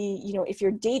to be, if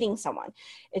you're dating someone,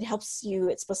 it helps you,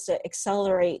 it's supposed to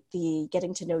accelerate the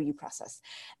getting to know you process.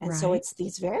 And so it's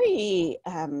these very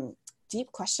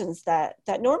deep questions that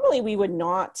normally we would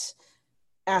not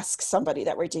ask somebody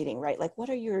that we're dating, right? Like, what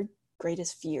are your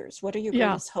greatest fears? What are your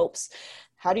greatest hopes?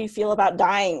 How do you feel about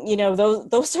dying?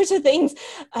 Those sorts of things.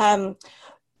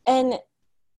 And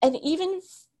and even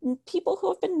people who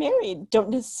have been married don't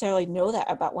necessarily know that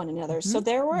about one another. So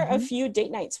there were a few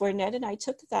date nights where Ned and I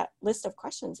took that list of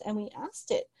questions and we asked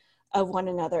it of one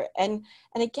another. And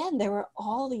again, there were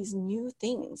all these new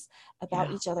things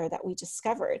about each other that we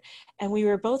discovered. And we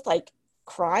were both like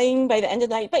crying by the end of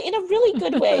the night, but in a really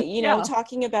good way, you know,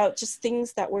 talking about just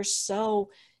things that were so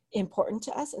important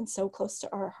to us and so close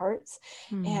to our hearts.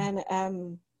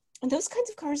 And those kinds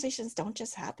of conversations don't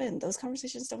just happen. Those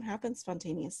conversations don't happen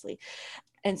spontaneously.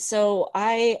 And so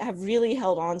I have really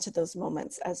held on to those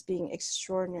moments as being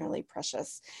extraordinarily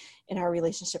precious in our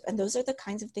relationship. And those are the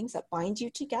kinds of things that bind you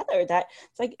together, that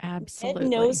it's like, absolutely, Ed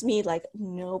knows me like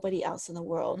nobody else in the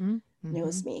world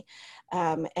knows me.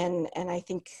 And I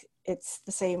think it's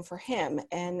the same for him.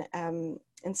 And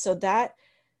so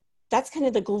that's kind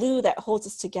of the glue that holds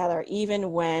us together,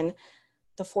 even when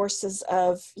the forces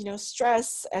of, you know,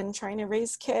 stress and trying to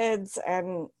raise kids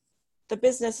and the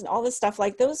business and all this stuff,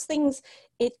 like those things,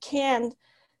 it can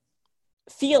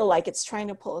feel like it's trying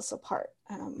to pull us apart.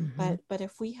 But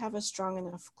if we have a strong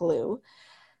enough glue,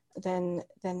 then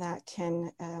that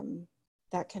can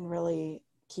really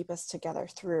keep us together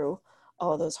through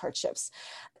all those hardships.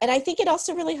 And I think it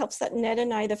also really helps that Ned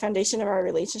and I, the foundation of our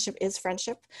relationship is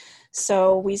friendship.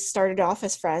 So we started off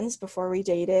as friends before we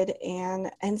dated.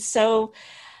 And so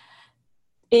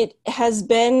it has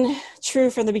been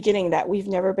true from the beginning that we've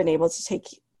never been able to take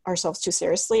ourselves too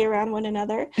seriously around one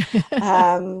another.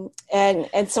 And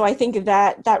so I think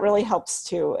that really helps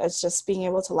too, as just being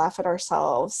able to laugh at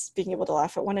ourselves, being able to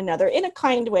laugh at one another in a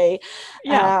kind way.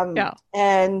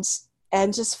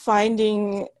 And just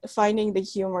finding the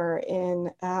humor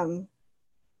in,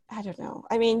 I don't know.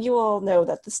 I mean, you all know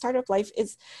that the startup life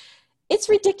it's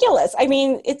ridiculous. I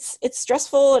mean, it's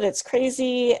stressful and it's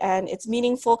crazy and it's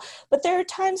meaningful, but there are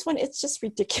times when it's just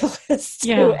ridiculous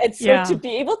too. And so to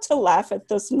be able to laugh at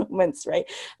those moments, right?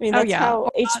 I mean, that's how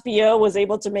HBO was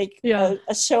able to make a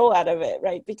show out of it,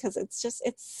 right? Because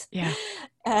it's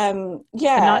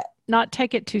not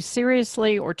take it too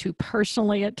seriously or too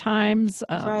personally at times.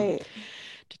 Right.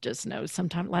 To just know,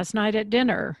 sometime last night at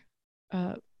dinner,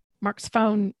 Mark's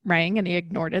phone rang and he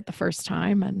ignored it the first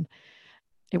time, and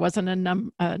it wasn't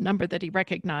a number that he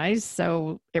recognized,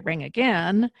 so it rang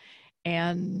again.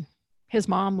 And his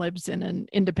mom lives in an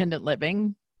independent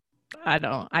living.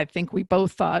 I think we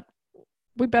both thought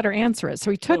we better answer it.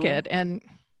 So he took it, and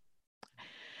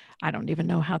I don't even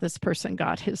know how this person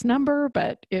got his number,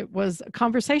 but it was a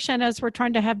conversation as we're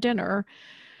trying to have dinner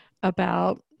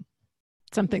about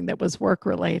something that was work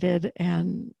related.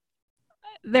 And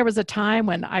there was a time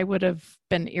when I would have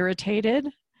been irritated,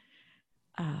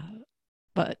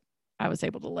 but I was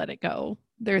able to let it go.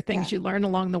 There are things you learn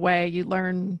along the way. You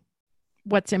learn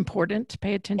what's important to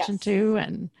pay attention to,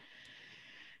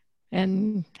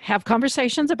 and have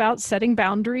conversations about setting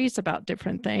boundaries about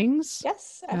different things.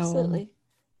 Yes, absolutely.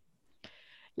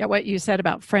 What you said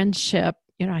about friendship,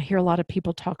 you know, I hear a lot of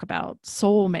people talk about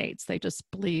soulmates. They just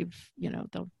believe, you know,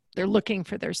 they're looking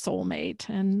for their soulmate,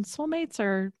 and soulmates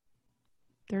they're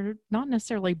not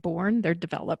necessarily born, they're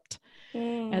developed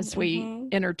as we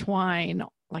intertwine,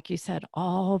 like you said,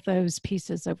 all those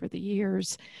pieces over the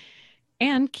years,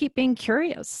 and keep being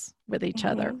curious with each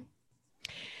other.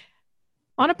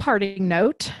 On a parting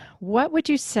note, what would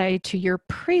you say to your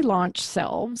pre-launch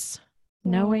selves,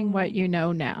 knowing what you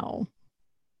know now?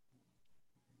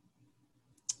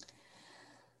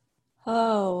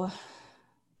 Oh,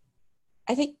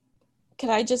 I think, can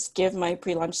I just give my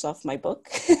pre-launch self my book?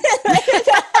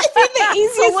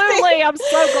 Absolutely. I'm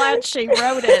so glad she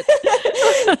wrote it.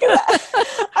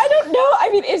 I don't know. I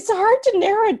mean, it's hard to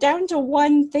narrow it down to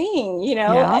one thing, you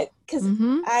know, because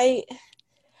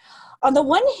on the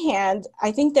one hand,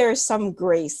 I think there is some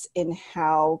grace in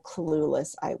how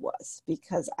clueless I was,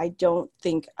 because I don't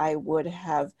think I would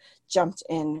have jumped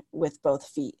in with both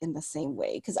feet in the same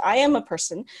way. Because I am a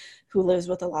person who lives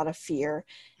with a lot of fear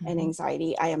and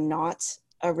anxiety. I am not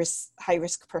a high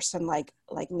risk person like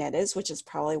Ned is, which is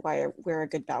probably why we're a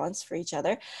good balance for each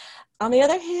other. On the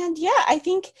other hand, I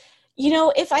think, you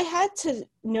know, if I had to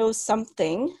know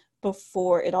something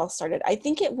before it all started, I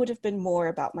think it would have been more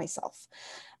about myself.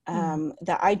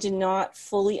 That I did not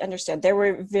fully understand. There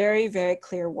were very, very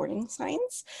clear warning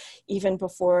signs, even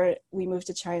before we moved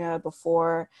to China,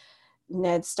 before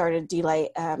Ned started Delay,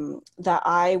 that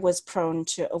I was prone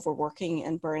to overworking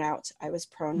and burnout. I was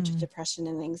prone to depression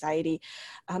and anxiety,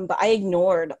 but I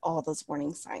ignored all those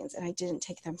warning signs and I didn't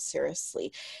take them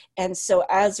seriously. And so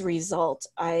as a result,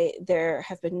 there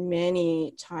have been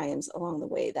many times along the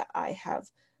way that I have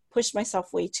pushed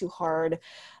myself way too hard,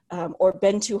 or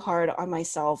been too hard on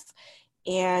myself.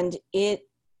 And it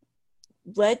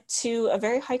led to a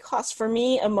very high cost for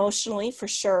me emotionally, for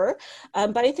sure.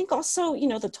 But I think also,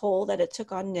 the toll that it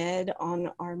took on Ned,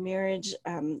 on our marriage,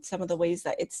 some of the ways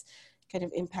that it's kind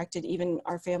of impacted even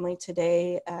our family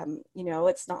today.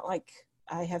 It's not like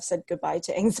I have said goodbye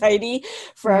to anxiety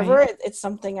forever. Right. It's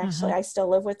something actually I still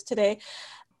live with today.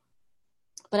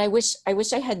 But I wish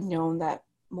I had known that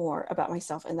more about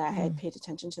myself, and that I had paid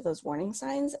attention to those warning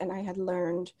signs, and I had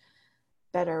learned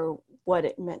better what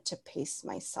it meant to pace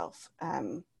myself.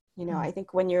 I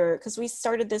think because we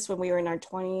started this when we were in our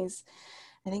 20s,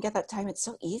 I think at that time it's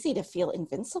so easy to feel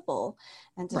invincible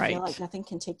and to feel like nothing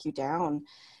can take you down.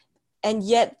 And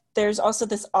yet there's also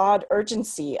this odd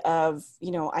urgency of,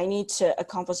 I need to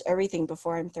accomplish everything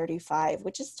before I'm 35,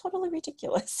 which is totally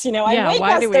ridiculous. I'm way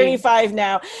past 35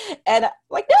 now. And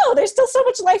no, there's still so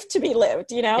much life to be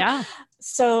lived, Yeah.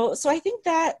 So I think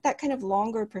that kind of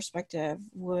longer perspective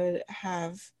would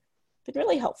have been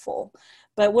really helpful.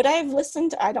 But would I have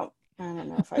listened? I don't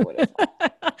know if I would have.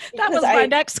 That was my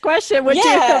next question. Would you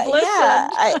have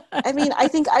listened? I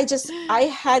think I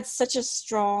had such a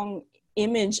strong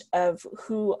image of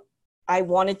who I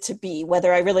wanted to be,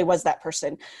 whether I really was that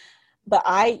person. But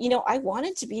I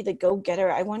wanted to be the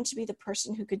go-getter. I wanted to be the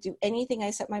person who could do anything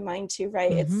I set my mind to,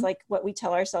 right? It's like what we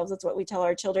tell ourselves, it's what we tell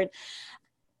our children.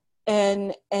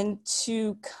 And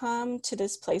to come to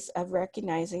this place of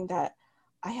recognizing that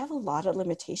I have a lot of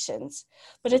limitations,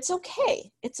 but it's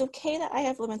okay. It's okay that I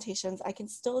have limitations. I can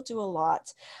still do a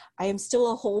lot. I am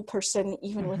still a whole person,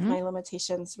 even with my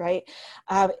limitations, right?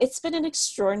 It's been an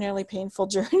extraordinarily painful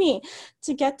journey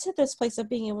to get to this place of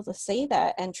being able to say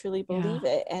that and truly believe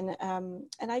it. And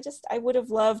I would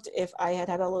have loved if I had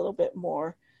had a little bit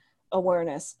more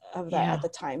awareness of that at the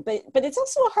time. But it's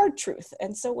also a hard truth.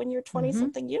 And so when you're 20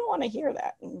 something, you don't want to hear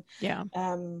that.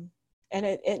 And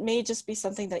it may just be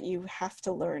something that you have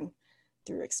to learn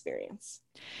through experience.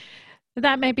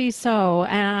 That may be so.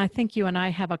 And I think you and I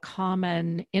have a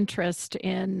common interest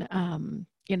in,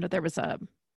 there was I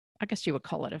guess you would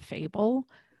call it a fable,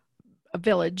 a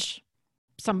villager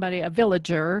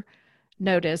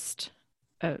noticed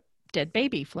a dead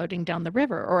baby floating down the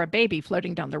river, or a baby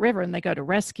floating down the river, and they go to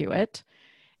rescue it.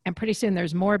 And pretty soon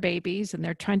there's more babies, and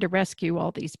they're trying to rescue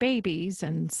all these babies.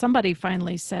 And somebody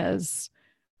finally says,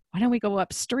 why don't we go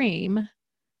upstream and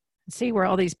see where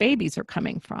all these babies are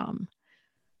coming from?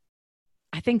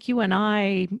 I think you and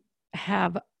I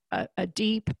have a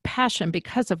deep passion,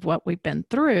 because of what we've been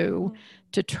through,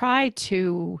 to try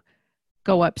to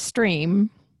go upstream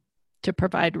to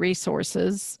provide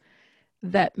resources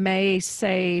that may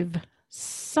save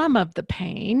some of the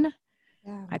pain.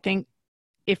 Yeah. I think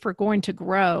if we're going to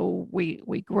grow,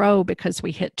 we grow because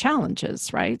we hit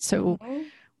challenges, right? So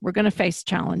we're going to face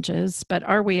challenges, but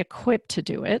are we equipped to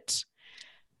do it?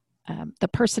 The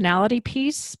personality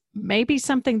piece may be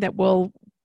something that we'll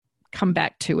come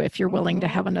back to if you're willing to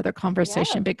have another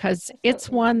conversation, because it's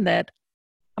one that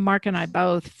Mark and I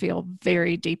both feel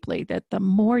very deeply, that the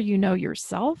more you know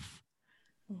yourself,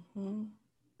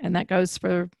 and that goes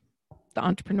for the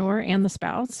entrepreneur and the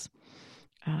spouse,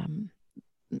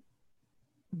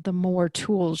 the more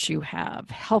tools you have,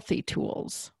 healthy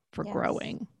tools for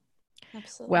growing.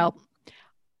 Absolutely. Well,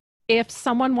 if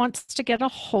someone wants to get a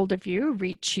hold of you,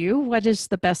 reach you, what is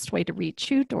the best way to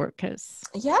reach you, Dorcas?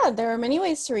 Yeah, there are many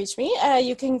ways to reach me.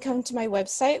 You can come to my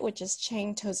website, which is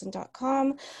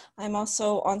Cheng-Tozun.com. I'm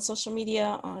also on social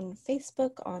media, on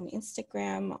Facebook, on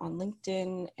Instagram, on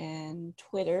LinkedIn, and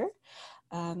Twitter.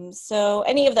 So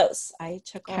any of those, I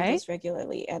check all those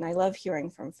regularly, and I love hearing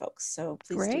from folks. So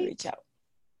please do reach out.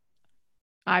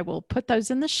 I will put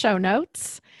those in the show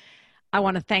notes. I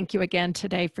want to thank you again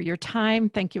today for your time.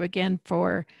 Thank you again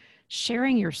for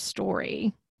sharing your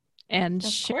story and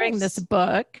sharing this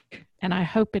book. And I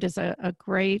hope it is a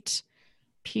great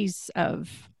piece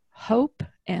of hope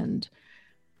and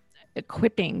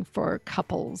equipping for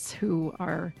couples who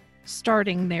are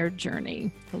starting their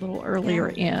journey a little earlier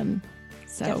in.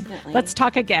 So let's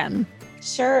talk again.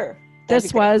 Sure.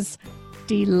 This was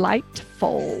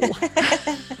delightful.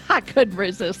 I couldn't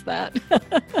resist that.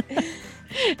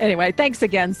 Anyway, thanks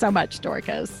again so much,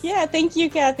 Dorcas. Yeah, thank you,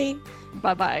 Kathy.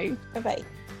 Bye-bye. Bye-bye.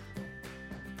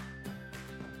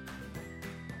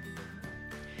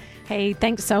 Hey,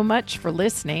 thanks so much for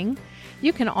listening.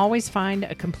 You can always find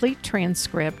a complete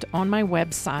transcript on my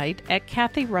website at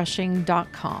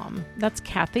kathyrushing.com. That's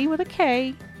Kathy with a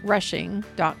K,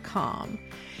 rushing.com.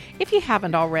 If you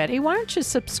haven't already, why don't you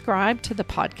subscribe to the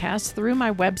podcast through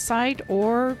my website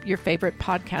or your favorite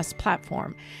podcast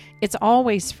platform? It's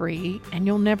always free, and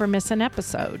you'll never miss an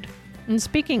episode. And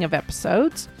speaking of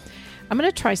episodes, I'm going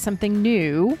to try something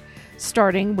new.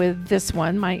 starting with this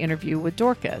one, my interview with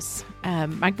Dorcas.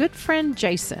 My good friend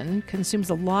Jason consumes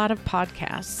a lot of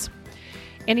podcasts,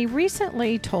 and he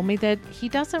recently told me that he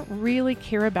doesn't really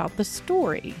care about the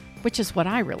story, which is what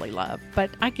I really love,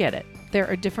 but I get it. There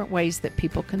are different ways that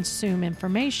people consume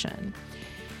information.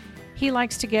 He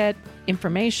likes to get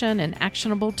information and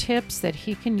actionable tips that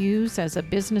he can use as a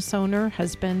business owner,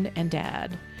 husband, and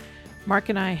dad. Mark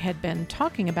and I had been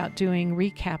talking about doing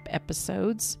recap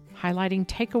episodes, highlighting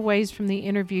takeaways from the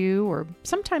interview, or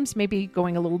sometimes maybe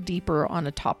going a little deeper on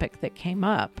a topic that came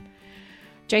up.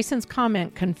 Jason's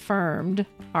comment confirmed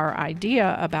our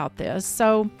idea about this,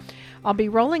 so I'll be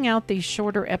rolling out these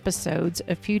shorter episodes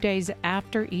a few days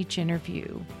after each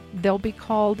interview. They'll be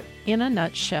called In a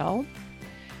Nutshell.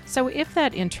 So if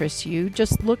that interests you,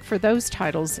 just look for those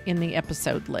titles in the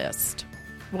episode list.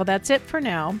 Well, that's it for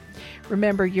now.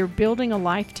 Remember, you're building a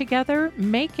life together.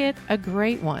 Make it a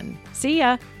great one. See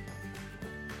ya!